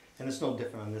things. And it's no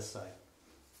different on this side.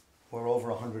 We're over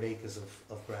 100 acres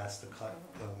of grass to cut,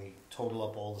 and we total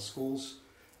up all the schools,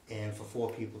 and for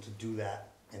 4 people to do that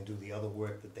and do the other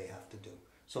work that they have to do.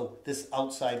 So this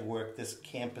outside work, this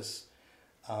campus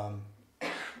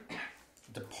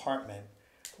department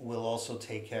will also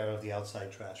take care of the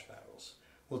outside trash barrels.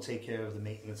 We'll take care of the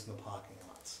maintenance in the parking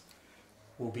lots.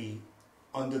 We'll be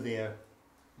under their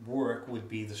work would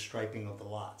be the striping of the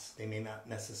lots. They may not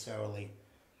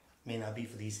be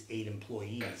for these 8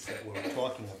 employees that we're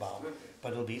talking about,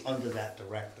 but it'll be under that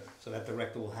director. So that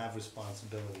director will have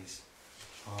responsibilities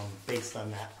based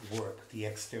on that work, the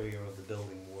exterior of the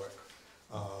building work,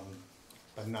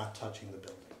 but not touching the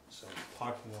building. So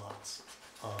parking lots,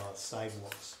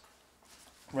 sidewalks.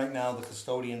 Right now, the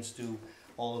custodians do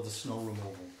all of the snow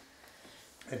removal.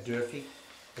 At Durfee,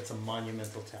 it's a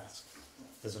monumental task.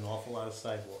 There's an awful lot of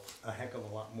sidewalks, a heck of a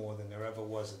lot more than there ever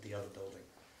was at the other building.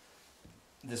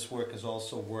 This work is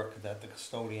also work that the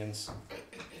custodians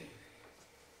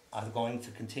are going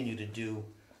to continue to do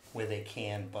where they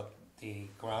can, but the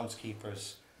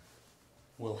groundskeepers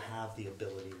will have the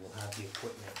ability, will have the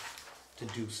equipment to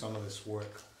do some of this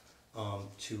work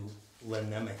to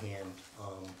lend them a hand,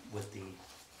 with the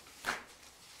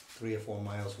 3 or 4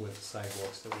 miles worth of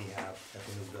sidewalks that we have at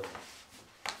the new building.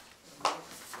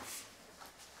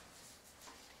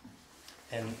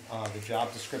 And, the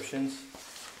job descriptions,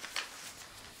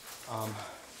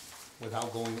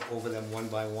 without going over them one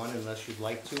by one unless you'd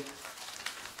like to,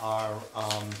 are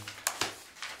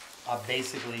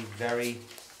basically very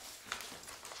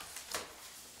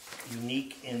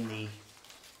unique in the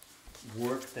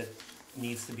work that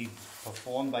needs to be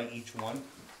performed by each one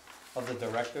of the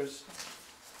directors,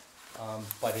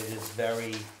 but it is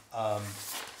very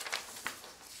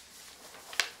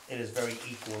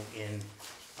equal in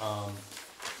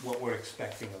what we're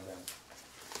expecting of them.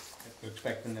 We're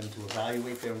expecting them to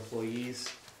evaluate their employees.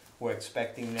 We're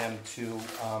expecting them to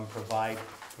provide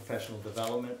professional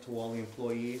development to all the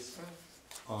employees.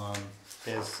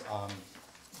 There's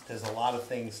a lot of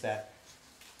things that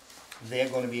they're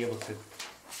going to be able to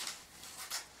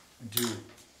do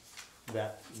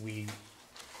that we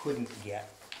couldn't get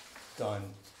done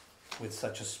with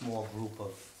such a small group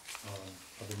of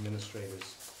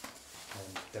administrators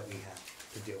that we have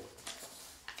to deal with.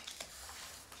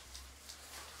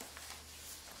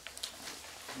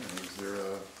 Is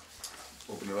there,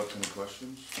 open it up to any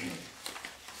questions?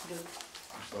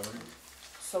 Sorry?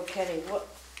 So Kenny, what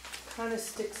kind of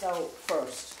sticks out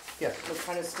first? Yes. What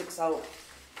kind of sticks out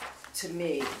to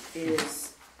me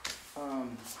is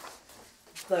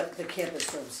the campus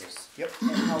services. Yep.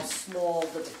 And how small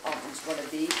the department's gonna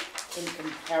be in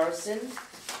comparison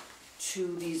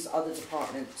to these other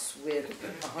departments with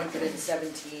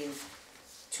 117,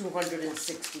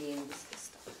 216,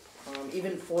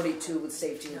 even 42 with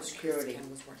safety and security.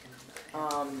 I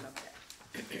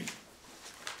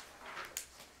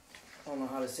don't know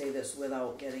how to say this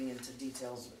without getting into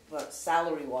details, but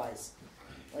salary-wise,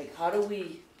 like how do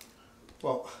we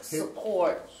Well,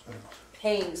 support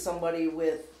paying somebody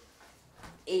with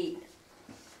 8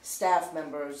 staff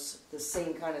members the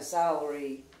same kind of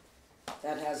salary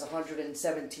that has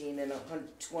 117 and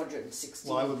 216?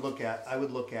 well, I would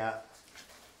look at,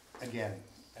 again,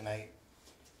 and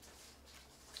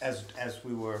as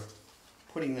we were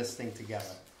putting this thing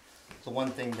together, the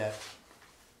one thing that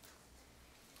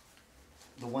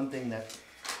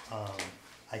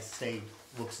I say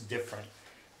looks different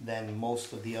than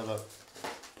most of the other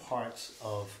parts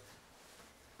of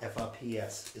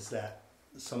FRPS is that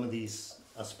some of these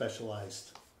are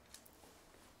specialized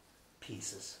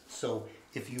pieces. So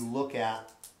if you look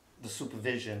at the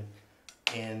supervision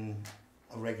in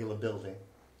a regular building,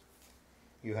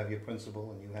 you have your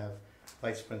principal and you have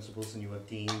vice principals and you have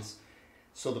deans.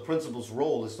 So the principal's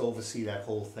role is to oversee that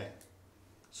whole thing.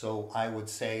 So I would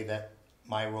say that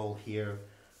my role here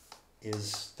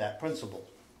is that principal,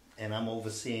 and I'm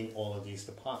overseeing all of these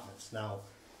departments. Now,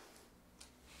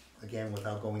 again,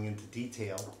 without going into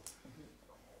detail,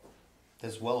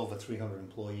 there's well over 300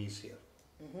 employees here,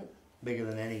 bigger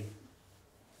than any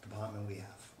department we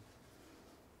have.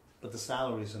 But the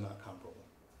salaries are not comparable.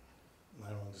 I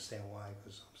don't understand why,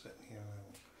 because I'm sitting here.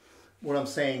 What I'm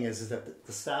saying is that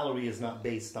the salary is not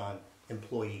based on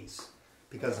employees,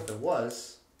 because if it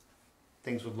was,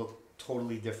 things would look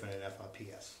totally different in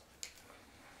FRPS.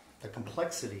 The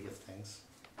complexity of things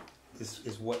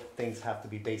is what things have to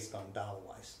be based on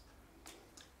dollar-wise.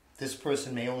 This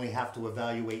person may only have to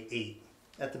evaluate 8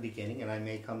 at the beginning, and I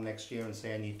may come next year and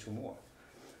say I need 2 more.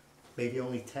 Maybe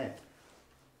only 10.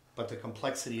 But the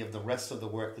complexity of the rest of the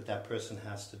work that person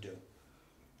has to do,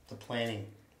 the planning,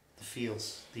 the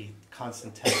fields, the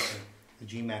constant testing, the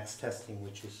GMAX testing,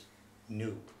 which is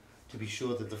new, to be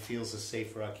sure that the fields are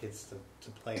safe for our kids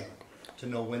to play on, to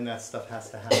know when that stuff has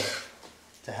to happen,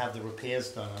 to have the repairs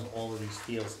done on all of these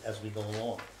fields as we go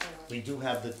along. We do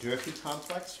have the Durkee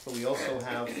complex, but we also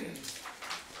have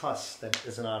Cuss, that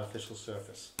is an artificial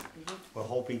surface. We're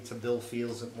hoping to build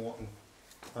fields at Morton,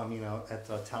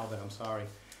 at Talbot, I'm sorry.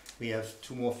 We have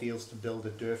 2 more fields to build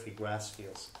at Durfee, grass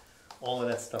fields. All of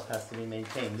that stuff has to be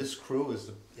maintained. This crew is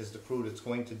the crew that's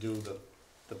going to do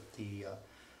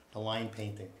the line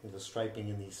painting, the striping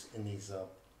in these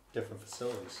different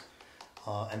facilities,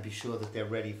 and be sure that they're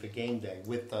ready for game day.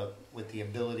 With the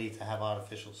ability to have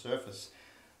artificial surface,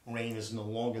 rain is no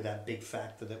longer that big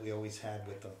factor that we always had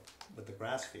with the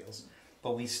grass fields,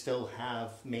 but we still have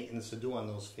maintenance to do on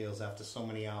those fields after so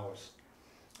many hours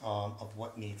of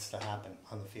what needs to happen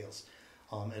on the fields.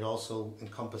 It also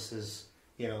encompasses,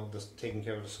 taking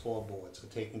care of the scoreboards, or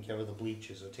taking care of the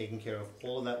bleachers, or taking care of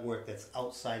all of that work that's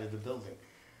outside of the building.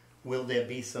 Will there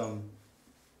be some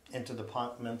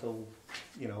interdepartmental,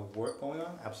 work going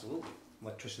on? Absolutely.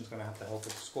 Electrician's going to have to help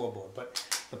with the scoreboard, but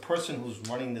the person who's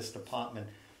running this department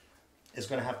is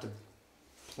going to have to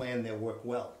plan their work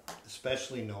well,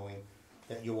 especially knowing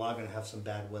that you are gonna have some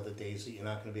bad weather days that you're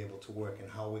not gonna be able to work, and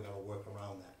how we're gonna work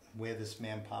around that, where this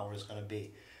manpower is gonna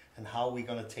be, and how we're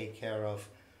gonna take care of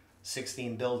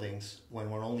 16 buildings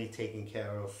when we're only taking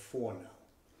care of 4 now.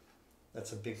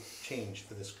 That's a big change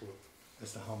for this group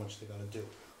as to how much they're gonna do.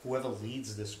 Whoever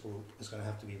leads this group is gonna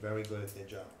have to be very good at their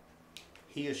job.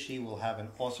 He or she will have an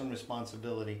awesome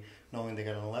responsibility knowing they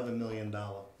got an $11 million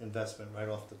investment right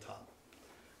off the top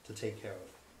to take care of.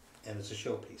 And it's a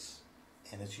showpiece,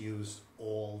 and it's used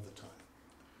all the time.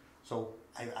 So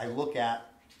I look at,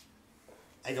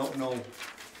 I don't know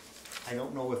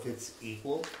if it's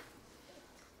equal,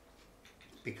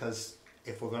 because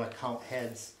if we're gonna count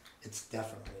heads, it's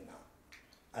definitely not.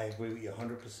 I agree with you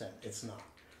 100%, it's not.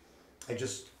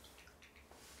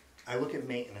 I look at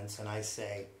maintenance and I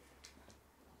say,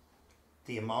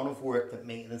 the amount of work that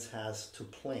maintenance has to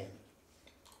plan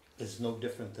is no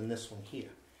different than this one here,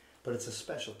 but it's a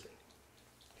specialty.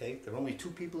 Okay, there are only 2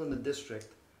 people in the district,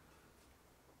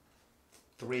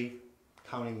 3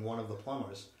 counting one of the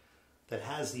plumbers, that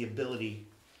has the ability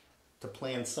to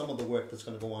plan some of the work that's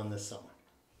going to go on this summer.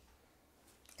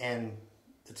 And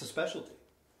it's a specialty.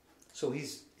 So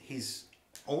he's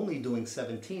only doing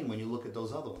 17 when you look at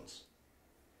those other ones.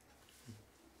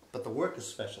 But the work is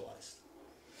specialized.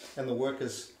 And the work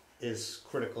is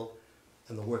critical,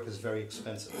 and the work is very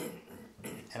expensive.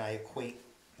 And I equate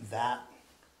that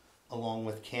along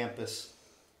with campus,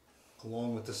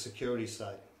 along with the security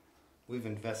side. We've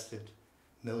invested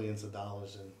millions of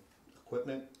dollars in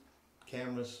equipment,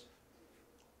 cameras,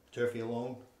 Durfee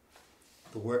alone,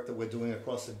 the work that we're doing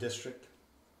across the district.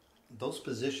 Those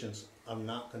positions are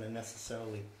not going to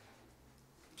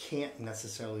can't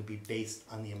necessarily be based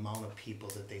on the amount of people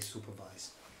that they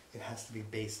supervise. It has to be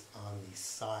based on the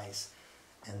size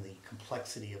and the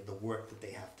complexity of the work that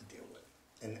they have to deal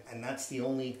with. And that's the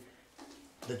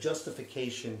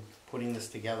justification putting this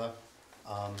together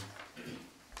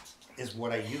is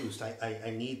what I used.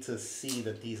 I need to see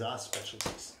that these are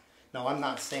specialties. Now, I'm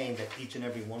not saying that each and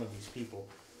every one of these people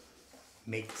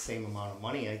make the same amount of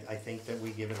money. I think that we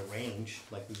give it a range,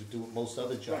 like we would do with most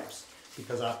other jobs,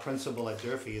 because our principal at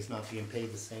Durfee is not being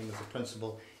paid the same as a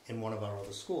principal in one of our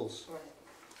other schools. Right.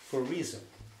 For a reason,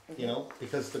 you know,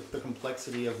 because the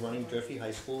complexity of running Durfee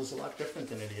High School is a lot different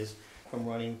than it is from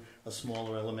running a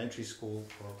smaller elementary school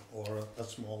or a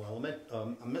small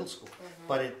a middle school.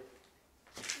 But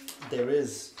there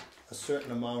is a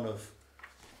certain amount of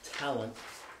talent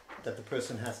that the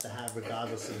person has to have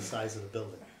regardless of the size of the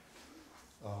building.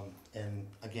 And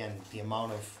again, the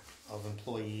amount of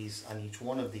employees on each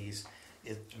one of these,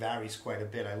 it varies quite a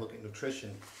bit. I look at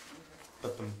nutrition,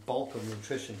 but the bulk of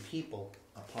nutrition people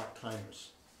are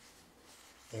part-timers.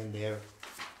 And their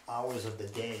hours of the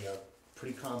day are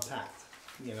pretty compact,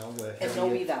 you know. And no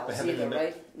evals either,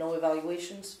 right? No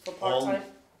evaluations for part-time?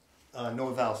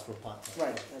 No evals for part-time.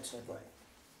 Right, that's it. Right.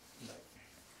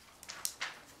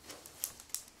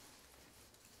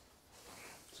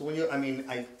 So when this But I is mean,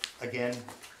 a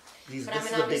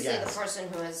big obviously, the ask. person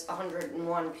who has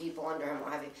 101 people under him,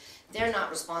 what have you, they're not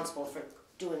responsible for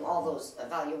doing all those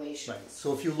evaluations. Right.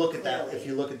 So if you look at that,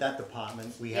 Clearly.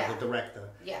 department, we have Yeah. a director.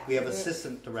 Yeah. We have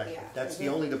assistant director. Yeah. That's the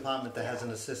only department that has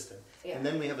an assistant. Yeah. And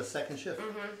then we have a second shift.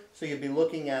 So you'd be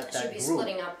looking at It that should be group.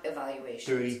 splitting up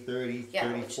evaluations. 30,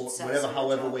 Yeah, which it 34, says whatever, in the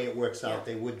however job. way it works out, Yeah.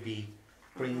 they would be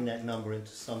bringing that number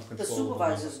into some control. The of the number.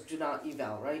 supervisors do not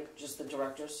eval, right? Just the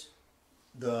directors?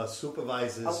 The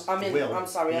supervisors will. I'm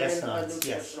sorry, I'm yes, in nods,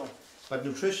 nutritional. Yes. But the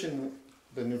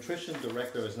nutrition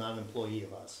director is not an employee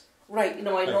of ours. Right,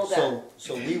 no, I know Right, that.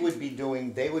 So they would be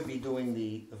doing the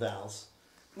evals.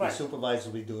 The Right. supervisor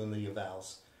would be doing the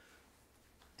evals.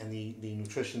 And the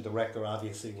nutrition director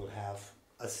obviously would have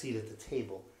a seat at the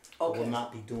table, but will Okay.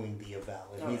 not be doing the eval.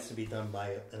 It All needs right. to be done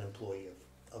by an employee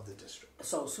of the district.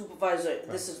 So supervisor,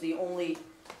 this is the only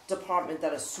department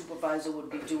that a supervisor would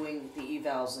be doing the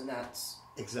evals, and that's,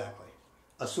 Exactly.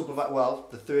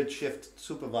 The third shift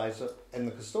supervisor and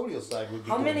the custodial side would be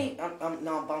how doing many, I'm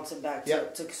now bouncing back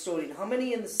Yep. to custodian, how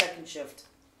many in the second shift?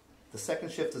 The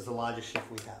second shift is the largest shift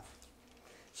we have.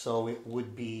 So it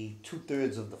would be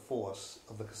 2/3 of the force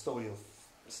of the custodial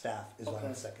staff is on Okay.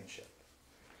 the second shift.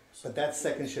 But that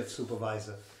second shift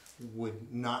supervisor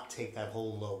would not take that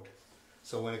whole load.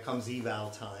 So when it comes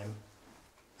eval time,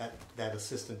 that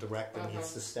assistant director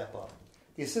needs to step up.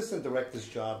 The assistant director's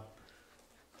job,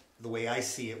 the way I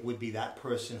see it, would be that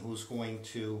person who's going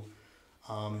to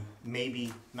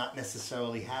maybe not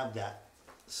necessarily have that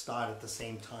start at the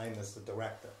same time as the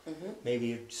director.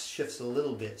 Maybe it shifts a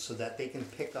little bit so that they can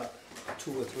pick up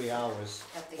 2 or 3 hours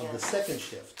At the of the end. second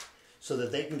shift so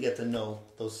that they can get to know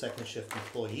those second shift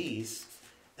employees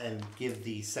and give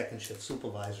the second shift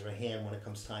supervisor a hand when it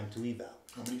comes time to eval.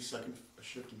 How many second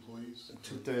shift employees?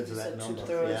 2/3 of You that said number.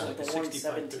 2/3 Yeah. of the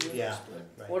 65, 117. Yeah.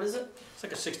 Right. What is it? It's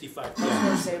like a 65. I was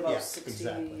gonna say Yeah, about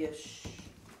exactly. 60-ish.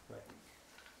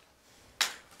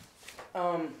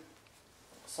 Right.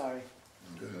 Sorry.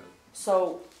 Go ahead.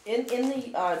 So, in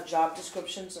the job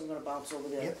descriptions, I'm gonna bounce over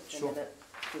there Yep, in a sure. minute,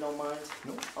 if you don't mind.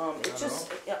 Nope, It not at just,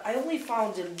 I only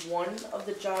found in one of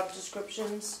the job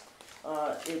descriptions,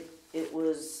 it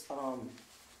was,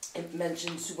 it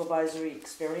mentioned supervisory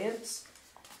experience,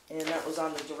 and that was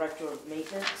on the director of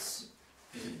maintenance.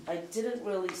 I didn't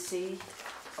really see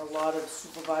a lot of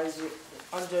supervisory,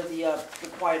 under the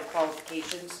required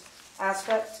qualifications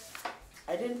aspect,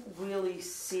 I didn't really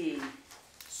see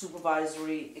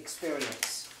supervisory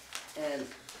experience. And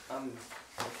I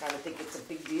kind of think it's a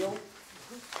big deal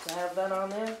to have that on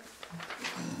there.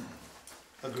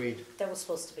 Agreed. That was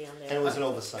supposed to be on there. And it was an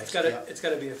oversight. It's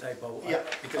gotta be a typo. Yeah.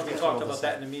 Because we Okay. talked about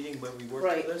that in the meeting when we worked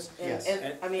Right. with this. And, Yes.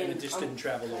 and, I mean, And it just I'm didn't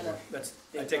travel kinda over. That's,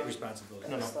 I big take on responsibility.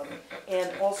 No, no. stuff.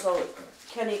 And also,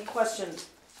 Kenny, question,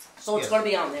 so it's Yes. gonna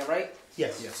be on there, right?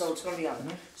 Yes. Yes. So it's gonna be on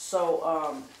there. Mhm.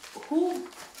 So, who,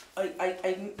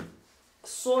 I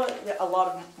saw a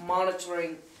lot of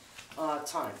monitoring,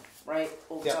 time, right,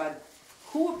 overtime.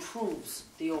 Who approves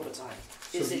the overtime?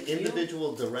 So Is the it you?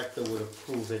 individual director would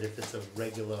approve it if it's a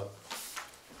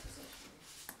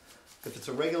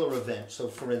regular event. So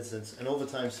for instance, an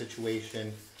overtime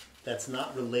situation that's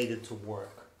not related to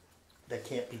work, that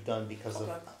can't be done because of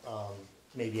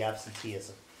maybe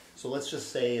absenteeism. So let's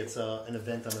just say it's an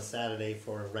event on a Saturday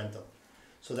for a rental.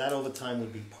 So that overtime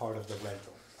would be part of the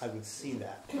rental. I would see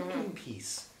that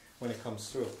piece when it comes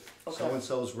through. Okay.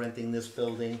 So-and-so's renting this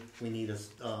building, we need a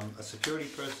security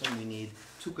person, we need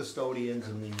 2 custodians,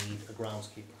 and we need a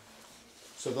groundskeeper.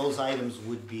 So those items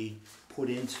would be put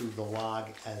into the log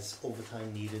as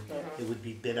overtime needed. It would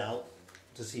be bid out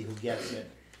to see who gets it,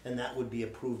 and that would be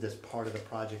approved as part of the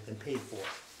project and paid for.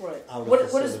 Right. out of What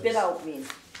does facilities. bid out mean?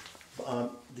 The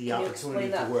Can you opportunity explain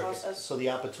to that work, process? so the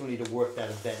opportunity to work that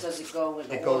event. Does it go in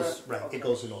order? It goes, right, Okay. it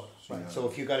goes in order, right. So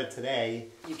if you got it today,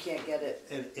 You can't get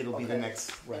it, it'll be the Okay. next,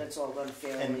 and right. it's all done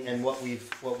fairly. And what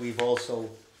we've also,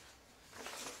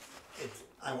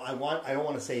 I don't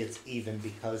wanna say it's even,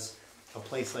 because a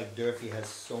place like Durfee has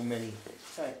so many,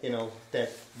 Right. you know,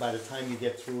 that by the time you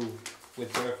get through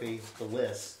with Durfee, the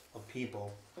list of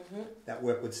people, that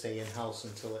work would stay in-house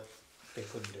until they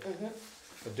couldn't do it.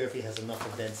 But Durfee has enough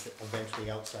events that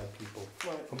eventually outside people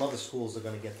Right. from other schools are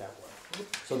gonna get that work.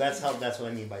 So that's what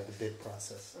I mean by the bid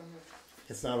process.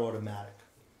 It's not automatic.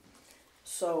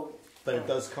 So, But it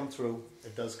does come through,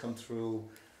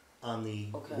 on the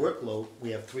Okay. workload, we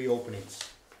have 3 openings.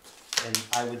 And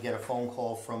I would get a phone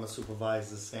call from a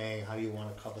supervisor saying, how do you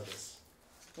wanna cover this?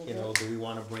 You know, do we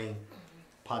wanna bring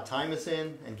part-timers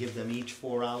in and give them each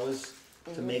 4 hours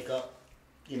to make up,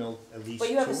 you know, at least 2? but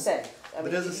you have a say. I But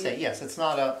mean, there's a you- say, yes, it's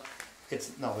not.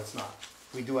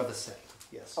 We do have a say,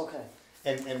 yes. Okay,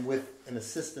 And with an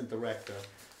assistant director,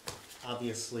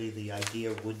 obviously the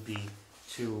idea would be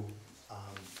to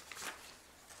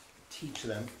teach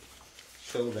them,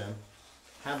 show them,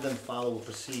 have them follow a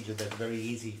procedure that's very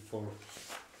easy for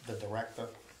the director,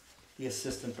 the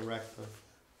assistant director,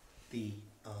 the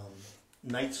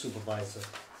night supervisor,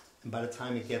 and by the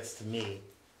time it gets to me,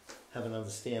 have an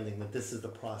understanding that this is the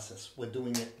process. We're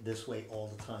doing it this way all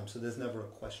the time, so there's never a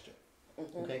question.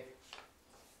 Okay?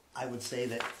 I would say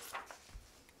that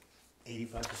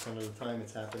 85% of the time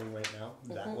it's happening right now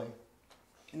that way.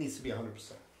 It needs to be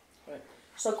 100%.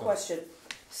 so question,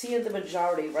 seeing the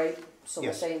majority, right, so we're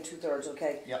Yes. saying 2/3,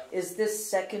 okay? Yep. Is this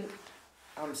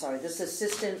this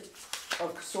assistant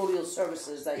of custodial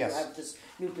services that you Yes. have this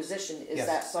new position, is Yes.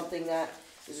 that something that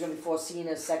is gonna be foreseen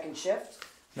as second shift?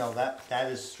 No,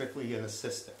 that is strictly an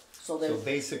assistant. So So then,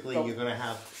 basically, go- you're gonna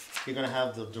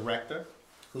have the director,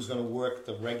 who's gonna work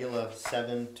the regular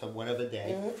 7 to whatever day.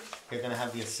 You're gonna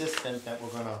have the assistant that we're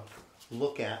gonna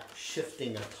look at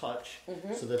shifting a touch,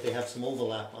 so that they have some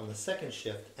overlap on the second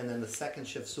shift, and then the second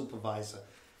shift supervisor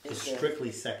is Is there.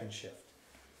 strictly second shift.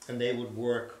 And they would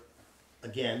work,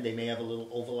 again, they may have a little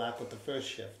overlap with the first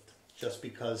shift, just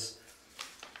because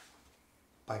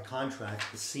by contract,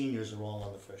 the seniors are all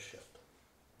on the first shift.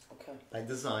 okay, By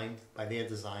their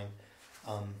design,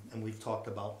 and we've talked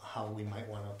about how we might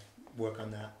wanna work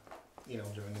on that, you know,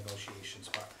 during negotiations,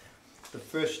 but the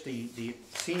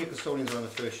senior custodians are on the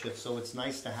first shift, so it's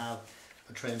nice to have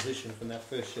a transition from that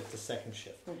first shift to second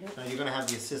shift. Now, you're gonna have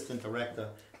the assistant director,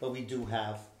 but we do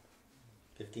have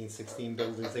 15, 16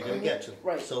 buildings they're gonna get to.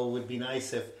 Right. So it would be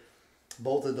nice if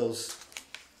both of those,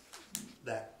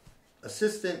 that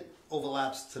assistant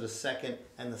overlaps to the second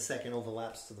and the second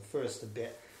overlaps to the first a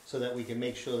bit, so that we can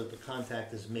make sure that the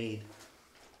contact is made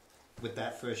with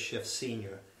that first shift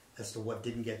senior as to what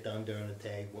didn't get done during the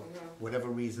day, whatever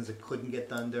reasons it couldn't get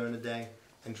done during the day,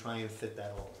 and try and fit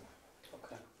that all in.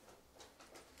 Okay.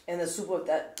 And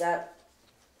that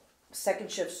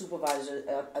second shift supervisor,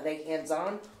 are they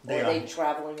hands-on? They or are. are they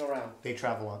traveling around? They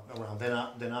travel around. They're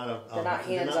not They're not like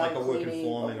hands-on a working cleaning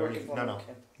foreman or or anything. No, no,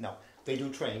 okay. no. They do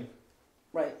train.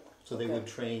 Right. So they Okay. would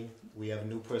train. We have a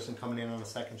new person coming in on a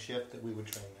second shift that we would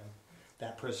train them.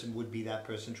 That person would be that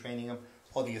person training them,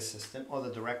 or the assistant, or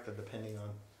the director, depending on,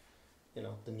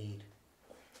 the need.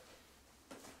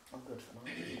 I'm good for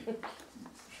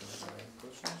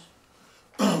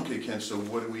now. Okay, Ken, so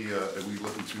what are we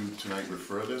looking to tonight,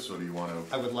 refer this, or do you wanna,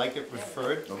 I would like it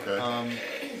referred. okay?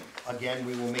 Again,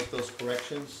 we will make those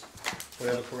corrections,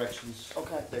 whatever corrections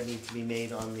Okay. that need to be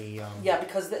made on the Yeah,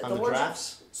 because the on the ones,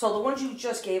 drafts. so the ones you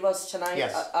just gave us tonight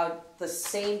Yes. are the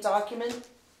same document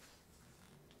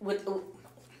with,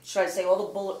 should I say all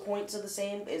the bullet points are the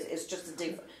same? It's just a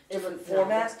different No,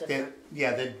 format? it's different.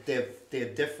 They're The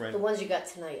different. ones you got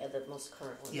tonight are the most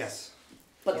current ones. Yes.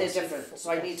 But they're Yes. different, so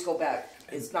I need to go back.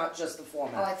 It's not just the Oh, I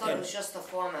format. thought it was just the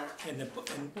format. And the, No,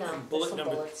 and there's bullet some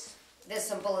number, bullets. There's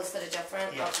some bullets that are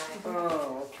different, Yeah. okay.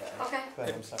 Oh, okay. Okay, Go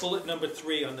ahead, I'm sorry. bullet number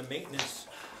 3 on the maintenance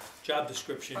job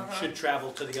description Uh-huh. should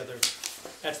travel to the other.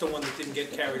 That's the one that didn't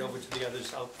get carried over to the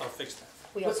others. I'll fix that.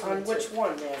 We But also on need which to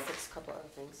one there? fix a couple other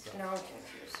things now I'm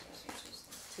confused.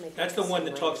 to make. That's it the one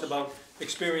same that talks language. about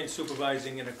experience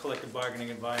supervising in a collective bargaining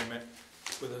environment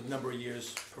with a number of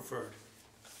years preferred.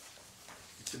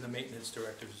 It's in the maintenance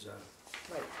director's,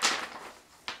 Right.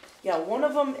 Yeah, one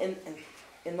of them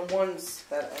in the ones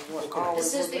that I went Okay.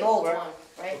 always This is the looking old over. one,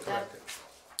 we'll right? That correct it.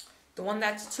 The one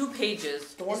that's 2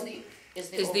 pages The is one, the,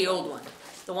 is the old one.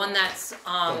 The one that's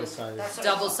Double-sided. that's what I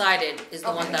double-sided is the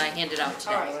one Okay. that I handed out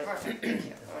today. Alright, perfect, thank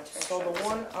you. I wanted to make so sure. the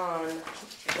one on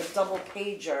the double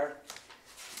pager.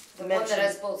 The one that mentioned-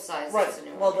 has both sides, Right, that's a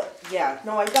new well, one. yeah,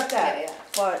 no, I got that. Yeah, yeah.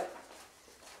 But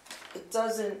it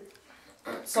doesn't,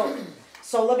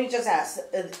 so let me just ask,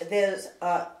 there's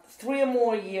 3 or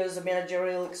more years of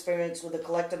managerial experience with a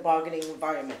collective bargaining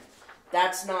environment.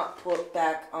 That's not put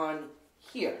back on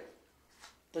here,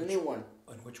 the new one.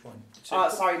 On which one? It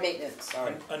says- Sorry, maintenance,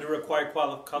 sorry. Under required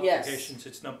qualifications,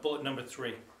 it's bullet number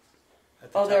 3.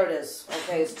 at the Oh, there top. it is,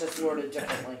 okay, it's just worded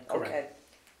differently, Correct. okay.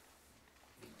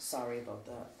 Sorry about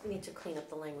that. We need to clean up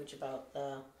the language about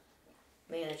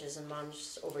managers and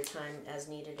monitors overtime as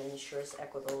needed and ensures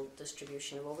equitable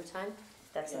distribution of overtime.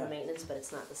 That's in Yeah. the maintenance, but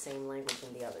it's not the same language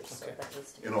in the others, so Okay. that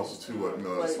needs to be. And also too, what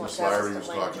Well, Ms. that's Larry the was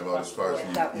language talking about as far as across the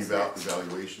the board. That was next.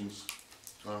 evaluations,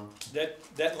 Tom?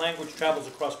 That language travels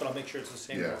across, but I'll make sure it's the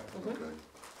same. Yeah, one. okay.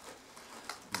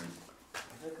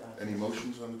 I got Any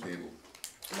motions on the table?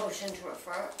 Motion to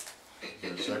refer, Is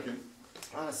there a second?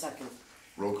 it. On a second.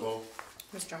 Roll call?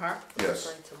 Mr. Hart? Yes.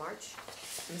 Referring to March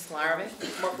Ms. Larrabee?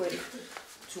 What would,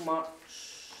 too much?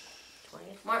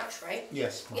 20th. March, right?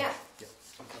 Yes. Yeah,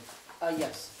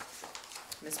 Yes.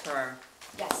 Ms. Pereira?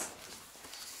 yes.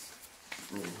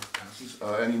 Roll passes.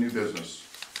 Any new business?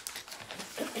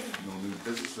 No new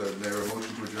business, there a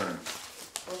motion to adjourn?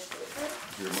 Motion to refer?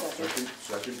 Is there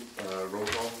a second, roll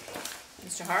call?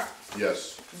 Mr. Hart?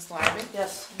 Yes. Ms. Larrabee?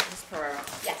 Yes. Ms. Pereira?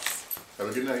 Yes. Have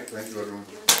a good night, thank you, everyone.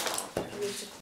 We need to